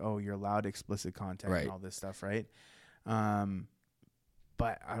it's like, oh, you're allowed explicit content and all this stuff, right?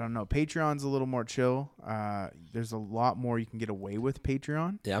 But I don't know. Patreon's a little more chill. There's a lot more you can get away with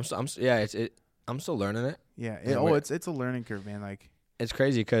Patreon. Yeah, I'm still learning it. Yeah. It's a learning curve, man. Like, it's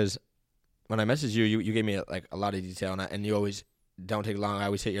crazy because when I messaged you gave me like a lot of detail on that, and you always don't take long. I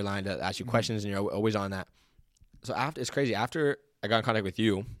always hit your line to ask you questions, and you're always on that. So it's crazy. After I got in contact with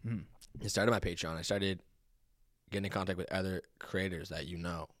you, I started my Patreon. I started getting in contact with other creators that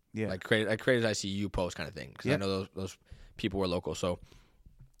like creators I see you post kind of thing, because I know those people were local. So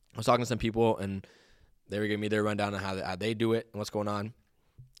I was talking to some people, and they were giving me their rundown on how they do it and what's going on,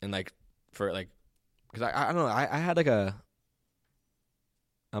 and like for like, because I don't know, I had like a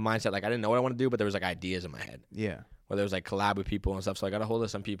mindset, like I didn't know what I want to do, but there was like ideas in my head. Yeah. Whether it was like collab with people and stuff. So I got a hold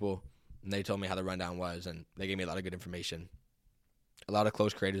of some people, and they told me how the rundown was, and they gave me a lot of good information. A lot of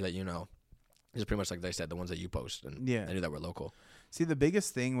close creators that you know. It's pretty much like they said, the ones that you post, and Yeah. I knew that were local. See, the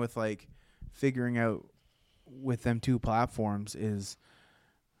biggest thing with like figuring out with them two platforms is,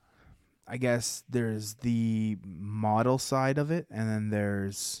 I guess there's the model side of it, and then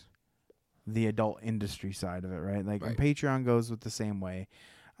there's the adult industry side of it, right? Like, Right. and Patreon goes with the same way.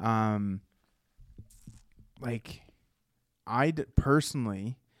 Like,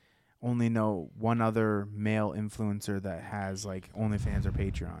 personally only know one other male influencer that has like OnlyFans or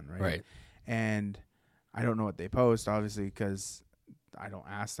Patreon, right? Right. And I don't know what they post, obviously, because I don't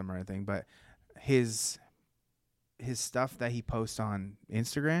ask them or anything. But his stuff that he posts on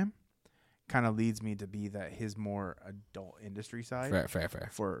Instagram kind of leads me to be that his more adult industry side. Fair.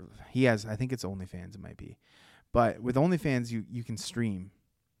 For he has, I think it's OnlyFans, it might be, but with OnlyFans you can stream,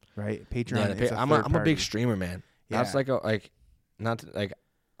 right? Patreon. Yeah, I'm a big streamer, man. Yeah. That's like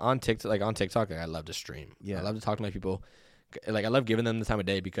on TikTok. Like, I love to stream. Yeah. I love to talk to my people. Like I love giving them the time of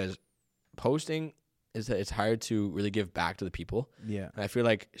day, because posting it's hard to really give back to the people. Yeah. And I feel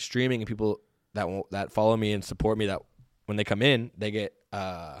like streaming and people that follow me and support me, that when they come in, they get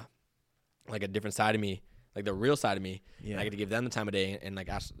like a different side of me, like the real side of me. Yeah. And I get to give them the time of day and like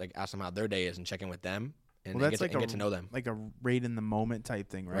ask them how their day is and check in with them and, Well, and that's get to know them. like a right in the moment type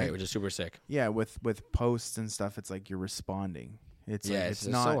thing, right? Right, which is super sick. Yeah, with posts and stuff, it's like you're responding. It's Yeah, like it's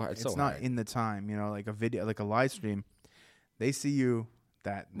not so not hard. in the time, you know, like a video, like a live stream. They see you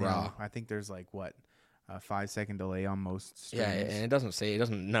that Raw. know, I think there's like what a 5-second delay on most streams. Yeah, and it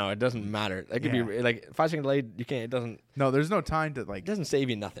doesn't matter. It could be like 5 second delay. You can't. It doesn't. No, there's no time to It like. doesn't save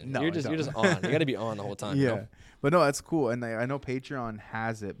you nothing. No, you're it just don't. on. You got to be on the whole time. Yeah, You know? but no, that's cool. And I know Patreon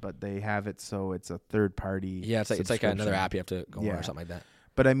has it, but they have it so it's a third party. Yeah, it's like another subscription. app you have to go on Yeah. or something like that.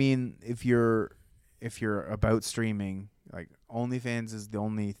 But I mean, if you're about streaming, like OnlyFans is the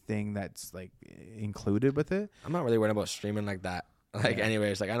only thing that's like included with it. I'm not really worried about streaming like that. Like, Yeah.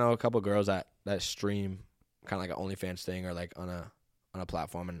 anyways, like I know a couple girls that stream kind of like an OnlyFans thing or like on a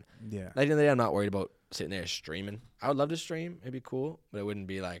platform, and Yeah. at the end of the day, I'm not worried about sitting there streaming. I would love to stream; it'd be cool, but it wouldn't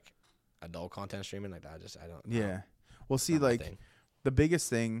be like adult content streaming like that. I don't. Yeah. Well, see, Not my like thing. the biggest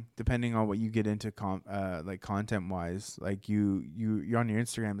thing, depending on what you get into, like content wise, like you're on your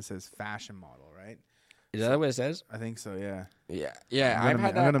Instagram, it says fashion model, right? Is that what it says? I think so. Yeah. Yeah. I'm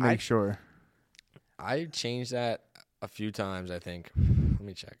gonna make sure. I changed that a few times, I think. Let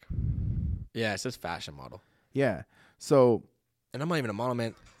me check. Yeah, it says fashion model. Yeah. So And I'm not even a model,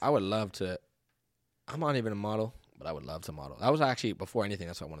 man. I'm not even a model, but I would love to model. That was actually before anything.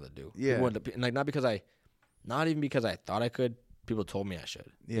 That's what I wanted to do. Yeah. And like not even because I thought I could. People told me I should.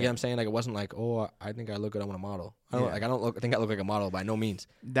 You know Yeah. what I'm saying? Like, it wasn't like, oh, I think I look good, I want to model. I Yeah. don't think I look like a model by no means.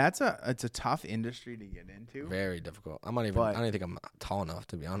 it's a tough industry to get into. Very difficult. I don't even think I'm tall enough,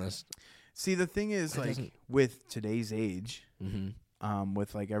 to be honest. See, the thing is, It like doesn't- with today's age, Mm-hmm.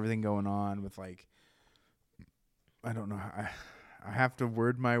 with like everything going on, with like, I don't know, I have to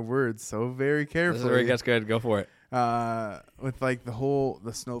word my words so very carefully. This is where it gets good. Go for it. With like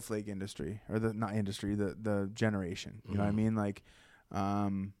the snowflake industry, or the generation, you know what I Mhm. mean? Like,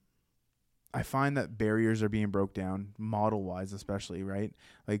 I find that barriers are being broke down, model wise, especially, right?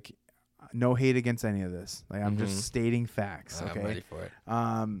 Like, no hate against any of this. Like, I'm Mhm. just stating facts. I'm Okay. ready for it.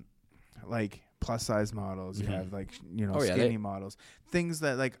 Like plus size models, you Mhm. have like, Oh, yeah, skinny models, things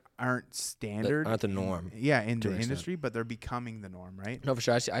that like aren't standard, aren't the norm. in the an extent. industry, but they're becoming the norm, right? No, for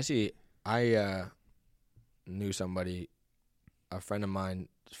sure. I knew somebody, a friend of mine's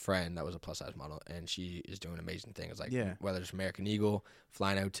friend that was a plus size model, and she is doing amazing things. Like, Yeah. whether it's American Eagle,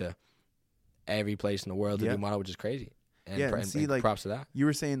 flying out to every place in the world to Yeah. do model, which is crazy. And, Yeah, and see, like, props to that. You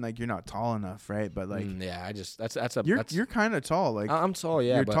were saying like you're not tall enough, right? But like Yeah, you're kind of tall. Like I'm tall,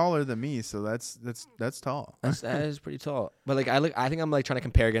 yeah, you're but taller than me, so that's tall. that is pretty tall. But like, I think I'm like trying to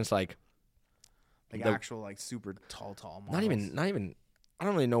compare against like Like the- actual like super tall models. not even. I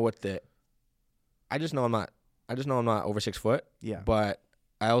don't really know what I just know I'm not over 6 foot. Yeah. But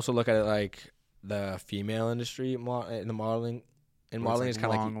I also look at it like the female industry in the modeling. And Where modeling it's is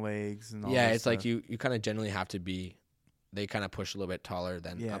like kind of long legs and all yeah, that it's like stuff. you kind of generally have to be. They kind of push a little bit taller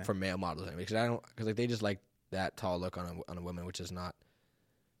than Yeah. for male models anyway. Because like they just like that tall look on a woman, which is not.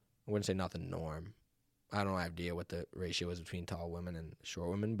 I wouldn't say not the norm. I don't have no idea what the ratio is between tall women and short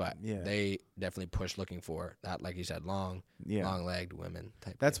women, but Yeah. they definitely push looking for that, like you said, long legged women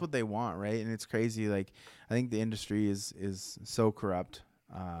type. That's thing. what they want, right? And it's crazy. Like I think the industry is so corrupt.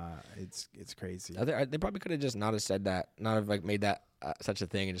 It's crazy. They probably could have just not have said that, not have like made that such a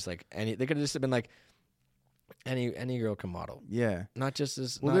thing, and just like they could have just been like any girl can model. Yeah. Not just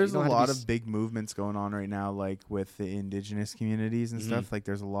as Well, there's a lot of big movements going on right now, like with the indigenous communities and stuff. Like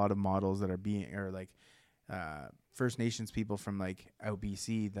there's a lot of models that are being, or like First Nations people from like out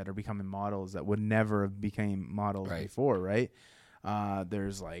BC that are becoming models that would never have became models before, right?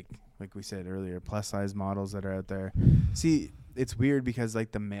 There's like we said earlier, plus size models that are out there. See, it's weird because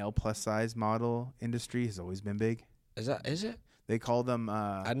like the male plus size model industry has always been big. Is it? They call them.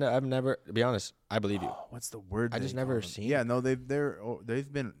 I've never. To be honest, I believe you. What's the word? I just never seen. Yeah, no, they've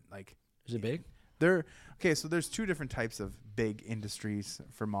been like. Is it big? They're okay. So there's two different types of big industries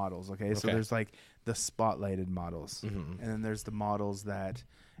for models. Okay, so there's like the spotlighted models, and then there's the models that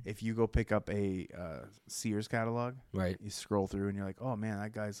if you go pick up a Sears catalog, right, you scroll through and you're like, oh man,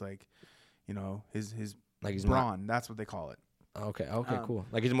 that guy's like, you know, his like he's brawn. That's what they call it. Okay, cool.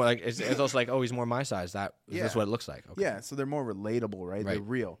 Like he's more like it's also like, oh, he's more my size. That's what it looks like. Okay. Yeah, so they're more relatable, right? They're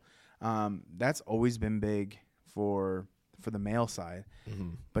real. That's always been big for the male side.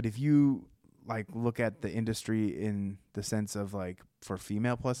 But if you like look at the industry in the sense of like for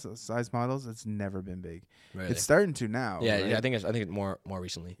female plus size models, it's never been big. Really? It's starting to now. Yeah, right? yeah. I think it's more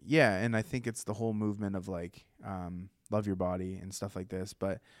recently. Yeah, and I think it's the whole movement of like love your body and stuff like this.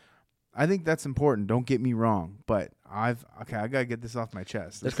 But I think that's important. Don't get me wrong, but I gotta get this off my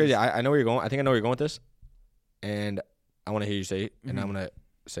chest. That's crazy. I know where you're going. I think I know where you're going with this, and I want to hear you say it, and I'm gonna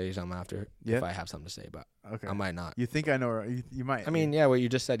say something after if I have something to say, but I might not. You think I know? You might. I mean, yeah, what you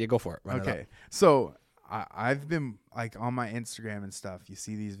just said. You go for it. Run okay. So I've been like on my Instagram and stuff. You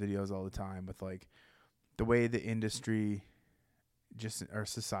see these videos all the time with like the way the industry, just our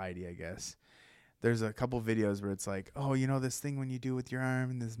society, I guess. There's a couple videos where it's like, oh, you know this thing when you do with your arm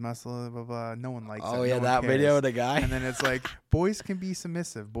and this muscle, blah, blah, blah. No one likes it. Oh, yeah, that video of the guy. And then it's like, boys can be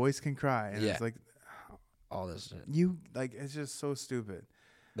submissive. Boys can cry. And it's like, all this shit. It's just so stupid.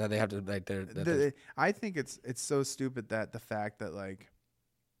 That they have to, like, I think it's so stupid that the fact that, like,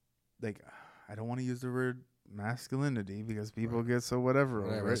 I don't want to use the word masculinity because people get so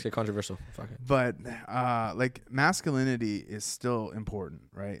whatever. Let's get controversial. Fuck it. But like masculinity is still important,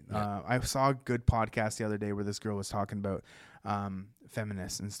 right? Yeah. I saw a good podcast the other day where this girl was talking about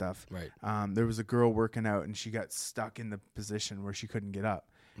feminists and stuff. Right. There was a girl working out and she got stuck in the position where she couldn't get up.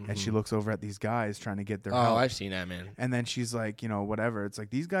 And she looks over at these guys trying to get their help. Oh, I've seen that, man. And then she's like, you know, whatever. It's like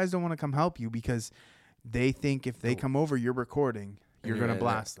these guys don't want to come help you because they think if they come over, you're recording. You're gonna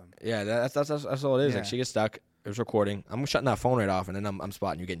blast them. Yeah, that's all it is. Yeah. Like she gets stuck. It was recording. I'm shutting that phone right off, and then I'm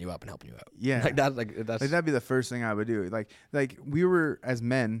spotting you, getting you up, and helping you out. Yeah, like that'd be the first thing I would do. Like we were as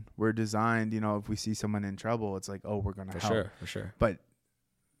men, we're designed. You know, if we see someone in trouble, it's like, oh, we're gonna help. For sure. But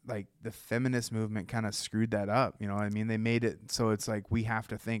like the feminist movement kind of screwed that up. You know what I mean? They made it so it's like we have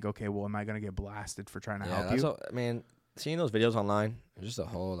to think, okay, well, am I gonna get blasted for trying to help you? I mean, seeing those videos online, it's just a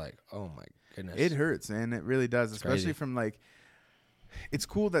whole like, oh my goodness, it hurts, man. It really does, especially crazy. From like. It's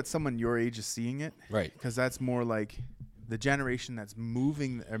cool that someone your age is seeing it, right? Because that's more like the generation that's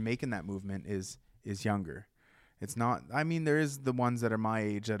moving or making that movement is younger. It's not. I mean, there is the ones that are my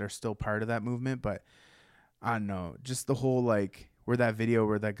age that are still part of that movement, but I don't know. Just the whole like where that video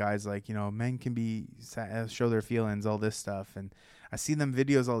where that guy's like, you know, men can be show their feelings, all this stuff, and I see them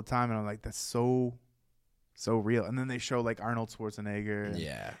videos all the time, and I'm like, that's so real. And then they show like Arnold Schwarzenegger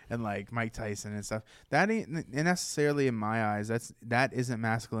and like Mike Tyson and stuff. That ain't necessarily in my eyes. That isn't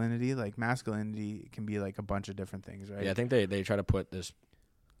masculinity. Like masculinity can be like a bunch of different things, right? Yeah, I think they try to put this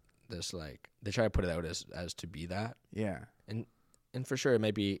like they try to put it out as to be that. Yeah. And for sure it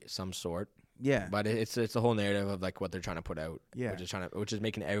may be some sort. Yeah. But it's the whole narrative of like what they're trying to put out. Yeah. Which is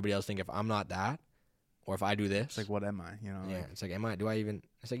making everybody else think if I'm not that or if I do this. It's like, what am I? You know? Yeah. Like, it's like, am I? Do I even?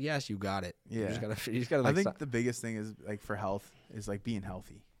 It's like, yes, you got it. Yeah. You just gotta. Like, I think the biggest thing is like for health is like being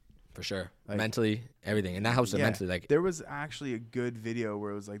healthy. For sure. Like, mentally, everything, and that helps mentally. Like there was actually a good video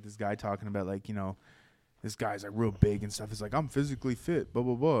where it was like this guy talking about like, you know, this guy's like real big and stuff. It's like, I'm physically fit, blah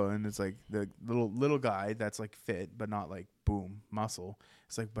blah blah, and it's like the little guy that's like fit but not like boom muscle.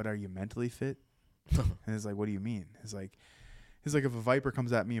 It's like, but are you mentally fit? And it's like, what do you mean? It's like if a viper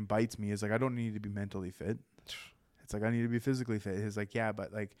comes at me and bites me, it's like I don't need to be mentally fit. It's like I need to be physically fit. It's like, yeah,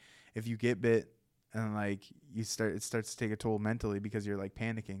 but like if you get bit and like it starts to take a toll mentally because you're like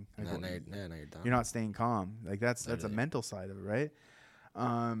panicking. Like, now you're done. You're not staying calm. Like that's a mental side of it, right?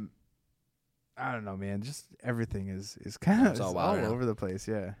 I don't know, man. Just everything is kind of all over the place.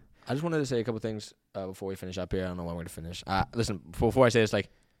 Yeah. I just wanted to say a couple things before we finish up here. I don't know when we're gonna finish. Listen, before I say this, like,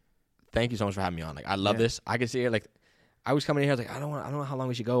 thank you so much for having me on. Like, I love this. I can see it. Like, I was coming in here. I was like, I don't know how long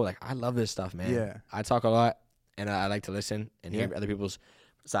we should go. Like, I love this stuff, man. Yeah. I talk a lot, and I like to listen and hear other people's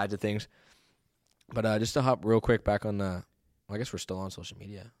sides of things. But just to hop real quick back on the, I guess we're still on social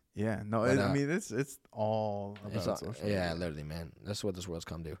media. Yeah, no, But, I mean it's all about social media. Yeah, literally, man. That's what this world's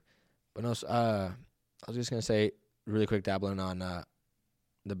come to. But no, I was just gonna say really quick, dabbling on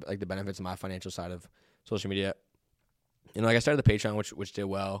the benefits of my financial side of social media. You know, like I started the Patreon, which did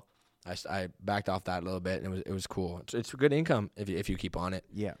well. I backed off that a little bit, and it was cool. It's good income if you keep on it.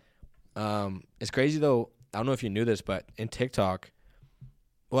 Yeah. It's crazy though. I don't know if you knew this, but in TikTok,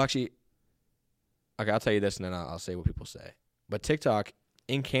 well, actually, okay, I'll tell you this, and then I'll say what people say. But TikTok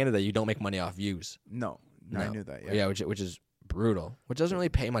in Canada, you don't make money off views. No, I knew that. Yeah, Yeah, which is brutal. Which doesn't really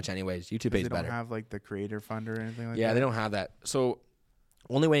pay much, anyways. YouTube pays better. They don't have like the creator fund or anything like that. Yeah, they don't have that. So,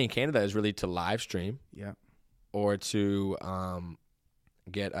 only way in Canada is really to live stream. Yeah. Or to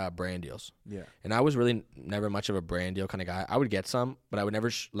get brand deals. Yeah. And I was really never much of a brand deal kind of guy. I would get some, but I would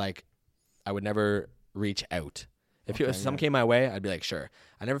never I would never reach out. If some came my way, I'd be like, sure.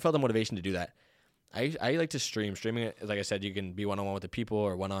 I never felt the motivation to do that. I like to stream. Streaming it, like I said, you can be one-on-one with the people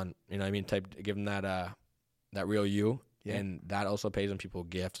or one-on, you know what I mean, give them that real you. Yeah. And that also pays when people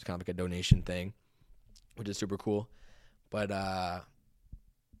gift. It's kind of like a donation thing, which is super cool. But what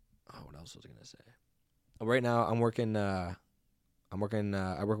else was I gonna say? Right now, I work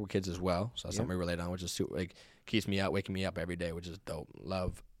with kids as well, so that's something we relate on, which is like keeps me out, waking me up every day, which is dope.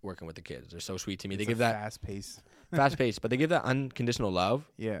 Love working with the kids; they're so sweet to me. They give that fast pace, but they give that unconditional love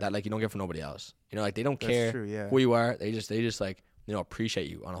that like you don't get from nobody else. You know, like they don't care who you are; they just like appreciate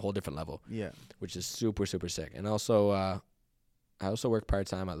you on a whole different level. Yeah, which is super super sick. And also, I also work part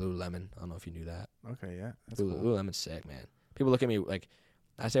time at Lululemon. I don't know if you knew that. Okay, yeah, that's cool. Lululemon's sick, man. People look at me like.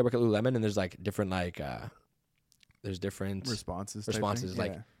 I say I work at Lululemon, and there's like different there's different responses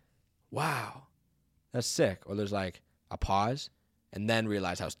like, wow, that's sick. Or there's like a pause, and then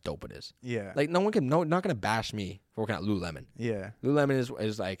realize how dope it is. Yeah, like not gonna bash me for working at Lululemon. Yeah, Lululemon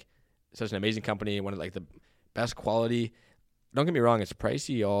is like such an amazing company, one of like the best quality. Don't get me wrong, it's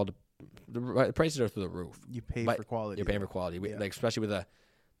pricey. The prices are through the roof. You pay for quality. You're paying for quality. Like especially with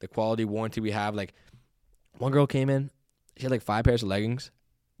the quality warranty we have. Like one girl came in, she had like 5 pairs of leggings.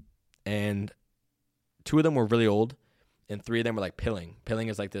 And 2 of them were really old, and 3 of them were like pilling. Pilling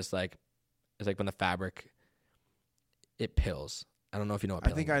is like this, like it's like when the fabric it pills. I don't know if you know what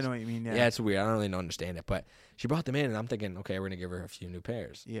pilling is. I know what you mean. Yeah, it's weird. I don't really understand it, but she brought them in, and I'm thinking, okay, we're gonna give her a few new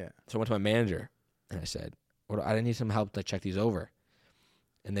pairs. Yeah. So I went to my manager, and I said, I need some help to check these over.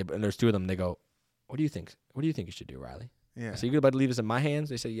 And there's 2 of them. They go, what do you think? What do you think you should do, Riley? Yeah. I said, you about to leave this in my hands?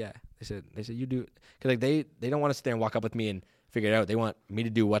 They said, yeah. They said you do, because like they don't want to sit there and walk up with me and figure it out. They want me to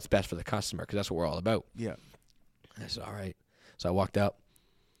do what's best for the customer because that's what we're all about. Yeah. I said, all right. So I walked up.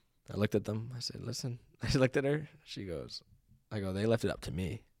 I looked at them. I said, listen. I looked at her. She goes, they left it up to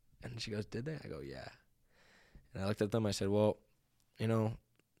me. And she goes, did they? I go, yeah. And I looked at them. I said, well,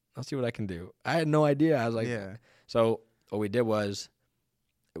 I'll see what I can do. I had no idea. I was like, yeah. So what we did was,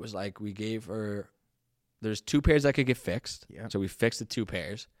 it was like we gave her, there's 2 pairs that could get fixed. Yeah. So we fixed the 2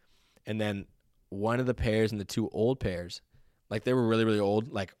 pairs. And then one of the pairs and the 2 old pairs, like they were really, really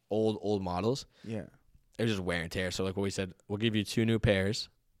old, like old models. Yeah. It was just wear and tear. So like what we said, we'll give you 2 new pairs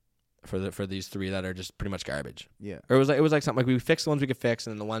for these 3 that are just pretty much garbage. Yeah. Or it was like something like we fixed the ones we could fix,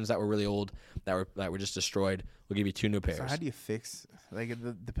 and then the ones that were really old that were just destroyed, we'll give you 2 new pairs. So how do you fix like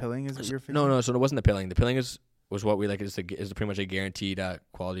the pilling is what you're fixing? No. So it wasn't the pilling. The pilling was what we like is pretty much a guaranteed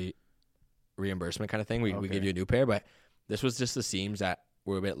quality reimbursement kind of thing. We give you a new pair, but this was just the seams that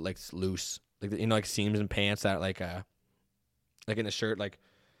were a bit like loose, like like seams and pants that like in a shirt, like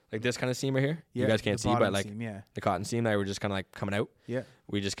this kind of seam right here. Yeah, you guys can't see, but like seam, the cotton seam that were just kind of like coming out. Yeah,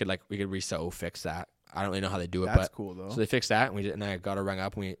 we could fix that. I don't really know how they do it, but that's cool though. So they fixed that, and I got her rung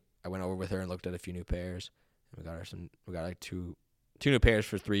up, and I went over with her and looked at a few new pairs, and we got like two new pairs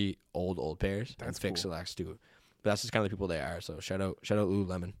for 3 old pairs. That's and fixed cool. The last 2. But that's just kind of the people they are. So shout out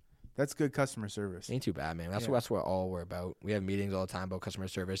Lululemon. That's good customer service. Ain't too bad, man. That's what all we're about. We have meetings all the time about customer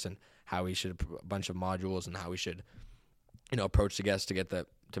service and how we should a bunch of modules and how we should approach the guests to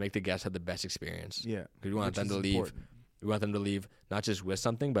make the guests have the best experience. Yeah. Because we want them to leave. Important. We want them to leave not just with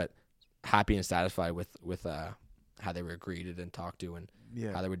something, but happy and satisfied with how they were greeted and talked to and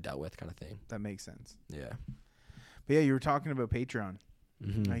how they were dealt with, kind of thing. That makes sense. Yeah. But yeah, you were talking about Patreon.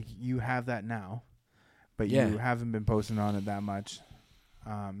 Mm-hmm. Like you have that now, but you haven't been posting on it that much.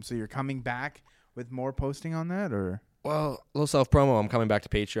 So you're coming back with more posting on that, or? Well, a little self promo. I'm coming back to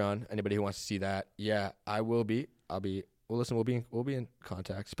Patreon. Anybody who wants to see that, I will be. Well, listen, we'll be in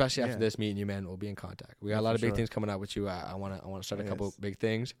contact, especially after this meeting you, man. We'll be in contact. We got a lot of big things coming up with you. I want to start a couple big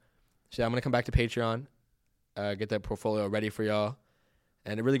things. So I'm gonna come back to Patreon, get that portfolio ready for y'all,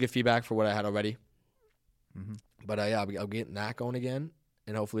 and a really good feedback for what I had already. Mm-hmm. But I'll be getting that going again,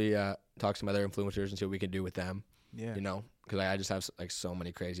 and hopefully talk to some other influencers and see what we can do with them. Yeah. You know, because I just have like so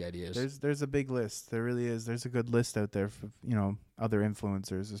many crazy ideas. There's a big list. There really is. There's a good list out there for, you know, other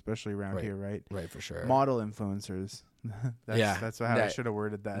influencers, especially around here, right? Right, for sure. Model influencers. That's how I should have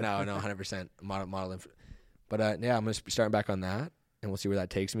worded that. No, 100% model. But yeah, I'm gonna be starting back on that, and we'll see where that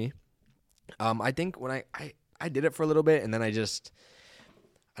takes me. I think when I did it for a little bit, and then I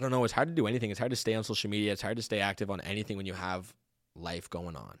don't know. It's hard to do anything. It's hard to stay on social media. It's hard to stay active on anything when you have life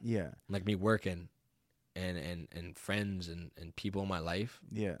going on. Yeah. Like me working. And friends and people in my life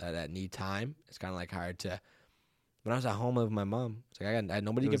that need time. It's kind of like hard to. When I was at home with my mom, it's like I had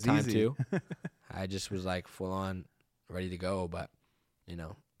nobody to give time to. I just was like full on ready to go, but you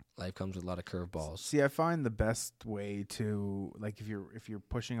know, life comes with a lot of curveballs. See, I find the best way to, like, if you're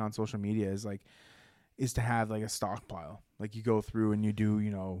pushing on social media is to have like a stockpile. Like you go through and you do,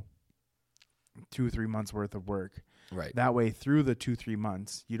 you know, 2-3 months worth of work. Right. That way, through the 2-3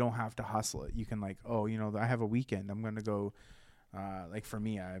 months, you don't have to hustle it. You can like, oh, you know, I have a weekend. I'm going to go, like for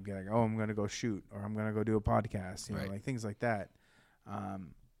me, I'd be like, oh, I'm going to go shoot, or I'm going to go do a podcast, you know, like things like that.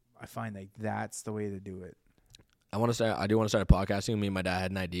 I find like that's the way to do it. I do want to start a podcasting. Me and my dad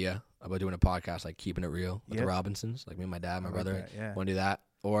had an idea about doing a podcast, like keeping it real with the Robinsons. Like me and my dad, my brother want to do that.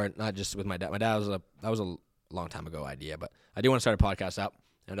 Or not just with my dad. My dad that was a long time ago idea, but I do want to start a podcast up.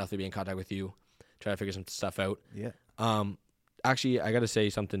 I'll definitely be in contact with you. Try to figure some stuff out. Yeah. Actually, I got to say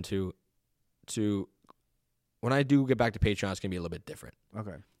something to when I do get back to Patreon, it's gonna be a little bit different.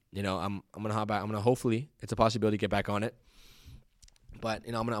 Okay. You know, I'm gonna hop back. I'm gonna hopefully it's a possibility to get back on it, but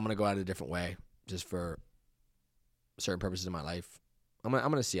you know, I'm gonna go out a different way just for certain purposes in my life. I'm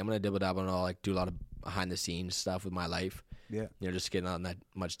gonna see. I'm gonna dibble dabble and all, like do a lot of behind the scenes stuff with my life. Yeah. You know, just getting on that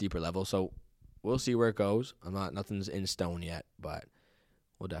much deeper level. So we'll see where it goes. Nothing's in stone yet, but.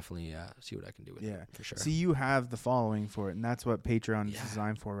 We'll definitely see what I can do with it, for sure. See, you have the following for it, and that's what Patreon is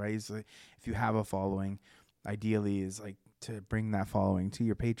designed for, right? Is like, if you have a following, ideally is like to bring that following to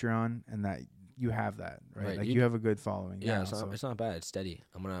your Patreon, and that you have that, right? Like you have a good following. Yeah, it's not bad. It's steady.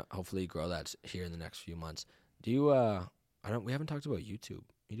 I'm gonna hopefully grow that here in the next few months. Do you? We haven't talked about YouTube.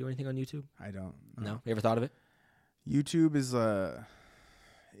 You do anything on YouTube? I don't. No. You ever thought of it? YouTube is a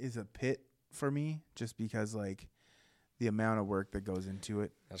pit for me, just because like. The amount of work that goes into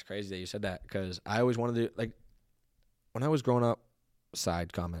it. That's crazy that you said that, because I always wanted to, like, when I was growing up,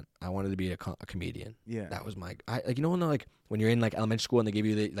 side comment, I wanted to be a comedian. Yeah. That was when you're in like elementary school and they give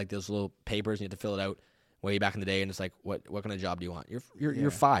you those little papers and you have to fill it out way back in the day, and it's like, what kind of job do you want? You're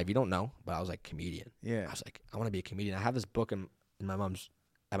 5, you don't know, but I was like, comedian. Yeah. I was like, I want to be a comedian. I have this book in my mom's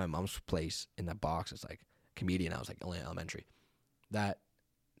place in that box. It's like comedian. I was like only in elementary. That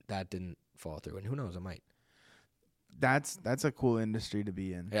didn't fall through, and who knows, I might. That's a cool industry to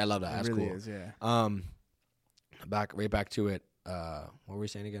be in. Yeah, I love that. That's really cool. Is, yeah. Back to it. What were we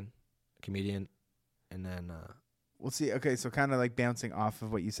saying again? Comedian, and then. We'll see. Okay, so kind of like bouncing off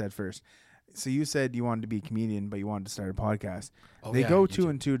of what you said first. So you said you wanted to be a comedian, but you wanted to start a podcast. They go two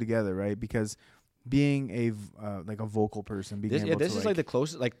and two together, right? Because being a vocal person, this is like the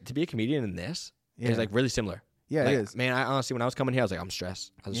closest. Like to be a comedian in this is like really similar. Yeah, like, it is. Man, I honestly, when I was coming here, I was like, I'm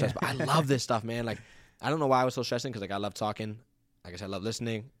stressed. But I love this stuff, man. Like. I don't know why I was so stressing, because like I love talking, like I said, I love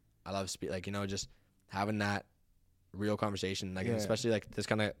listening, I love just having that real conversation, like especially like this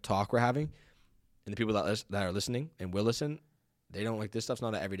kind of talk we're having, and the people that are listening and will listen, they don't like this stuff's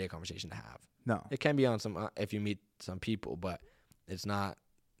not an everyday conversation to have. No, it can be on some if you meet some people, but it's not.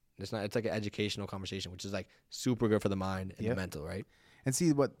 It's like an educational conversation, which is like super good for the mind and the mental, right? And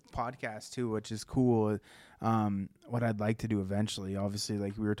see what podcasts too, which is cool. What I'd like to do eventually, obviously,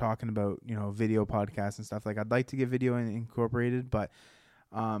 like we were talking about, you know, video podcasts and stuff. Like I'd like to get video incorporated, but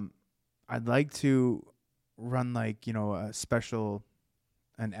I'd like to run like, you know,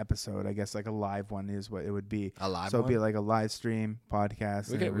 an episode. I guess like a live one is what it would be. A live so one? It'd be like a live stream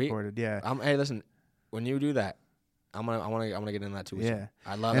podcast recorded. Hey, listen, when you do that. I want to get into that too. Yeah,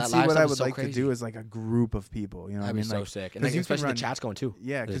 I love and that. See, live what stuff I would so like crazy. to do is like a group of people. You know, that'd what I mean, be so like, sick. And then especially the chat's going too.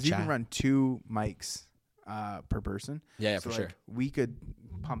 Yeah, because you can run 2 mics per person. Yeah, so for sure. We could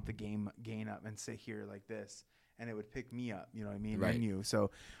pump the gain up and sit here like this, and it would pick me up. You know what I mean? Right. And you.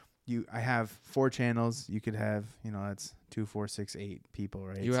 So I have 4 channels. You could have, you know, that's 2, 4, 6, 8 people,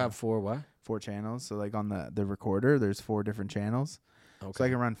 right? You have 4 what? 4 channels. So like on the recorder, there's 4 different channels. Okay. So I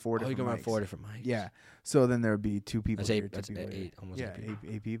can run 4 different mics. You can run 4 different mics. Yeah. So then there would be 2 people here. That's 8. Almost 8 people.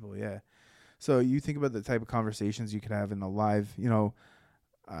 8 people, yeah. So you think about the type of conversations you could have in a live, you know,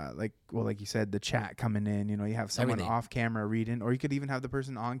 like you said, the chat coming in, you have someone Everything. off camera reading, or you could even have the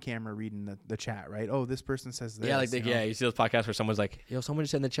person on camera reading the chat, right? Oh, this person says this. Yeah, you see those podcasts where someone's like, yo, someone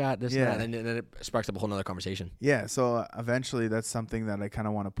just said in the chat this and that, and then it sparks up a whole nother conversation. Yeah, so eventually that's something that I kind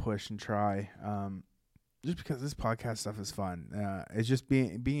of want to push and try, just because this podcast stuff is fun. It's just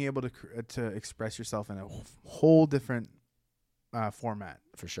being able to express yourself in a whole different format.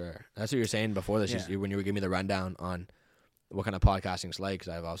 For sure. That's what you were saying before this, when you were giving me the rundown on what kind of podcasting's like,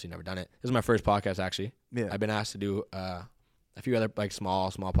 because I've obviously never done it. This is my first podcast, actually. Yeah. I've been asked to do a few other like small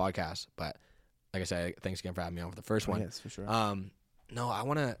podcasts, but like I said, thanks again for having me on for the first one. Yes, for sure. No,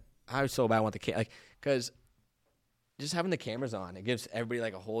 I was so bad. I want the because just having the cameras on, it gives everybody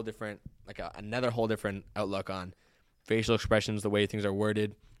like a whole different, another whole different outlook on facial expressions, the way things are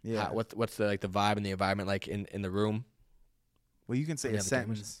worded. Yeah. What's the the vibe and the environment like in the room. Well, you can say a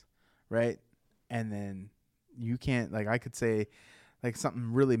sentence, right? And then you can't, I could say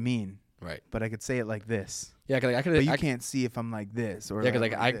something really mean, right? But I could say it like this. Yeah, because But you can't see if I'm like this or because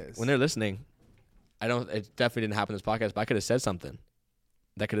this. when they're listening, it definitely didn't happen in this podcast. But I could have said something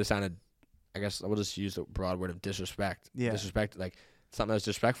that could have sounded, I guess we'll just use the broad word of disrespect. Yeah, disrespect, like something that was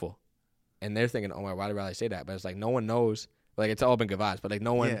disrespectful, and they're thinking, oh my, why did I say that? But it's like no one knows. Like it's all been good vibes, but like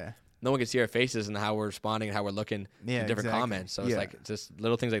no one can see our faces and how we're responding and how we're looking to different comments. So it's like just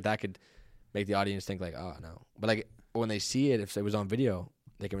little things like that could make the audience think like, oh no. But like when they see it, if it was on video,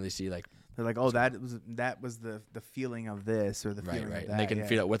 they can really see like they're like, oh, that was the feeling of this or the feeling of that. And they can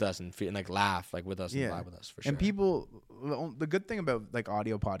feel it with us and like laugh like with us and vibe with us for sure. And people, the good thing about like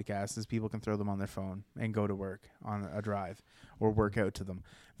audio podcasts is people can throw them on their phone and go to work on a drive or work out to them.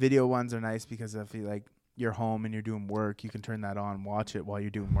 Video ones are nice because if you're home and you're doing work, you can turn that on, watch it while you're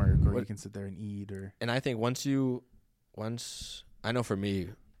doing work, or you can sit there and eat. And I think once I know for me,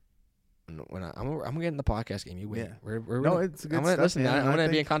 when I'm getting the podcast game, you wait. Yeah. It's good stuff. Listen, I'm gonna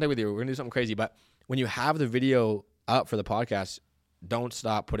be in contact with you. We're gonna do something crazy. But when you have the video up for the podcast, don't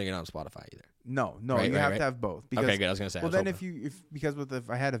stop putting it on Spotify either. No, you have to have both. Because, okay, good. I was gonna say. Well, then if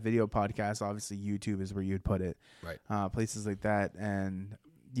I had a video podcast, obviously YouTube is where you'd put it. Right. Places like that, and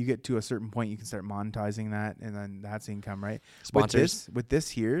you get to a certain point, you can start monetizing that, and then that's income, right? Sponsors. With this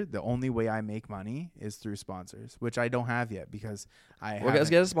here, the only way I make money is through sponsors, which I don't have yet because let's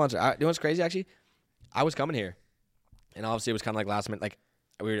get a sponsor. You know what's crazy? Actually, I was coming here, and obviously it was kind of like last minute. Like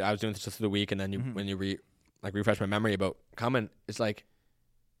I was doing this just through the week, and then when you refresh my memory about coming, it's like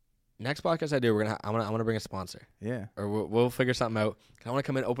next podcast I do, I'm gonna bring a sponsor. Yeah. Or we'll figure something out. I want to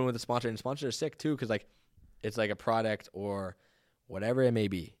come in open with a sponsor, and sponsors are sick too, because like it's like a product or whatever it may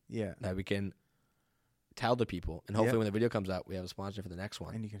be, that we can tell the people, and hopefully when the video comes out, we have a sponsor for the next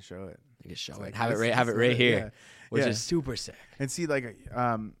one, and you can show it. You can show it, have it right here, which is super sick. And see, like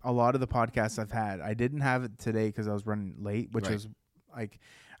a lot of the podcasts I've had, I didn't have it today because I was running late, which was like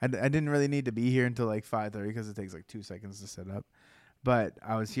I didn't really need to be here until like 5:30 because it takes like 2 seconds to set up. But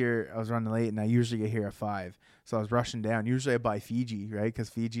I was running late, and I usually get here at 5. So I was rushing down. Usually I buy Fiji, right? Because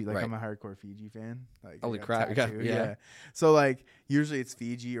Fiji, I'm a hardcore Fiji fan. Holy crap. Yeah. So like usually it's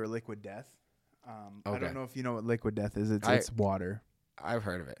Fiji or Liquid Death. I don't know if you know what Liquid Death is. It's water. I've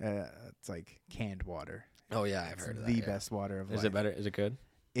heard of it. It's like canned water. Oh yeah, I've heard of that. The best water of life. Is it better? Is it good?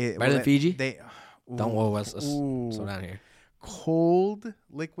 Better than Fiji? Let's slow down here. Cold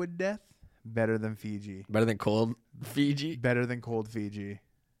Liquid Death. Better than Fiji. Better than cold Fiji? Better than cold Fiji.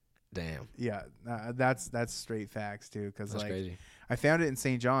 Damn. Yeah, that's straight facts too. Because crazy. I found it in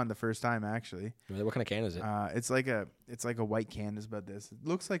St. John the first time actually. What kind of can is it? It's like a white can. Is about this. It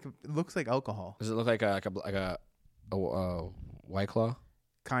looks like alcohol. Does it look like a White Claw?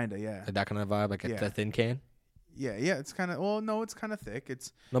 Kinda, yeah. Like that kind of vibe, like a thin can. Yeah, it's kind of. Well, no, it's kind of thick.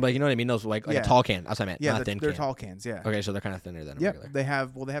 It's no, but you know what I mean. Those like a tall can. That's what I meant. Yeah, not a thin they're can. tall cans. Yeah. Okay, so they're kind of thinner than a regular. They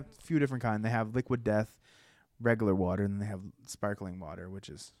have a few different kinds. They have Liquid Death, regular water, and then they have sparkling water, which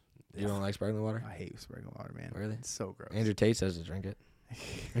is. You don't like sparkling water? I hate sparkling water, man. Really? It's so gross. Andrew Tate says to drink it.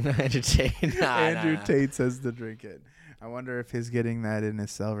 Andrew Tate. Andrew Tate says to drink it. I wonder if he's getting that in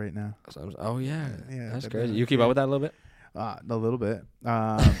his cell right now. Oh yeah, that's crazy. You keep up with that a little bit? A little bit.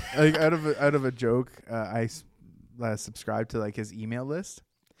 Like out of a joke, I subscribe to like his email list.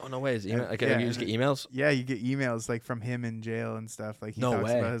 Oh no way! His email? Like you just get emails? Yeah, you get emails like from him in jail and stuff. Like he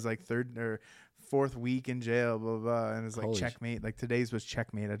talks about his like 3rd or 4th week in jail, blah blah, blah, and it's like checkmate. Like today's was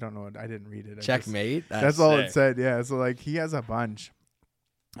checkmate. I don't know. I didn't read it. Checkmate. That's all it said. Yeah. So like he has a bunch.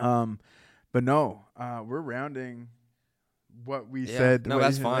 But no, we're rounding what we said. No,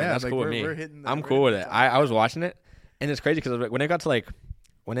 that's fine. That's cool with me. I'm cool with it. I was watching it, and it's crazy because when it got to like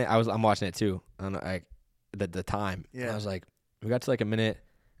I'm watching it too. On like the time. Yeah. And I was like, we got to like a minute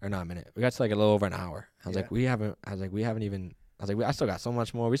or not a minute. We got to like a little over an hour. I was like, we haven't even I was like, I still got so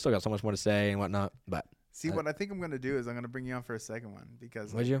much more. We still got so much more to say and whatnot. But See, what I think I'm gonna do is I'm gonna bring you on for a second one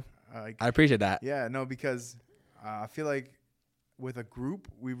because would you? Like, I appreciate that. yeah, no, because I feel like with a group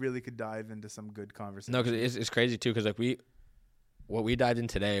we really could dive into some good conversation. No, because it's crazy too. Because like what we dived in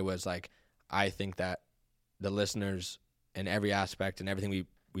today was like, I think that the listeners in every aspect and everything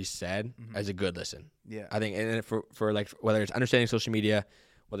we said is a good listen. Yeah, I think, and for like whether it's understanding social media,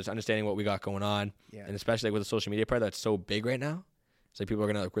 whether it's understanding what we got going on, and especially like with the social media part that's so big right now, it's like people are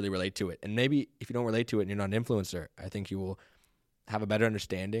gonna like really relate to it. And maybe if you don't relate to it and you're not an influencer, I think you will have a better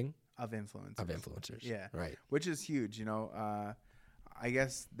understanding of influencers. Yeah, right. Which is huge. You know, I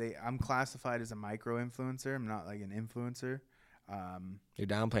guess I'm classified as a micro influencer. I'm not like an influencer. You're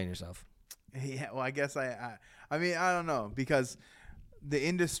downplaying yourself. Yeah, well, I guess I mean, I don't know, because the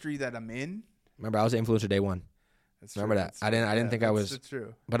industry that I'm in. Remember, I was an influencer day one. That's Remember true, that? I didn't think I was. That's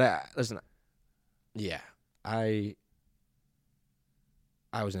true. But listen, yeah, I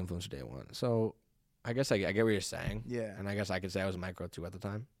was an influencer day one. So I guess I get what you're saying. Yeah. And I guess I could say I was a micro too at the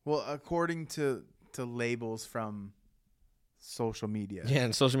time. Well, according to labels from social media. Yeah,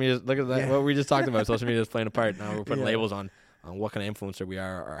 and social media. Look at that. Yeah. What we just talked about. Social media is playing a part. Now we're putting labels on what kind of influencer we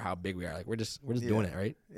are or how big we are. Like we're just doing it, right?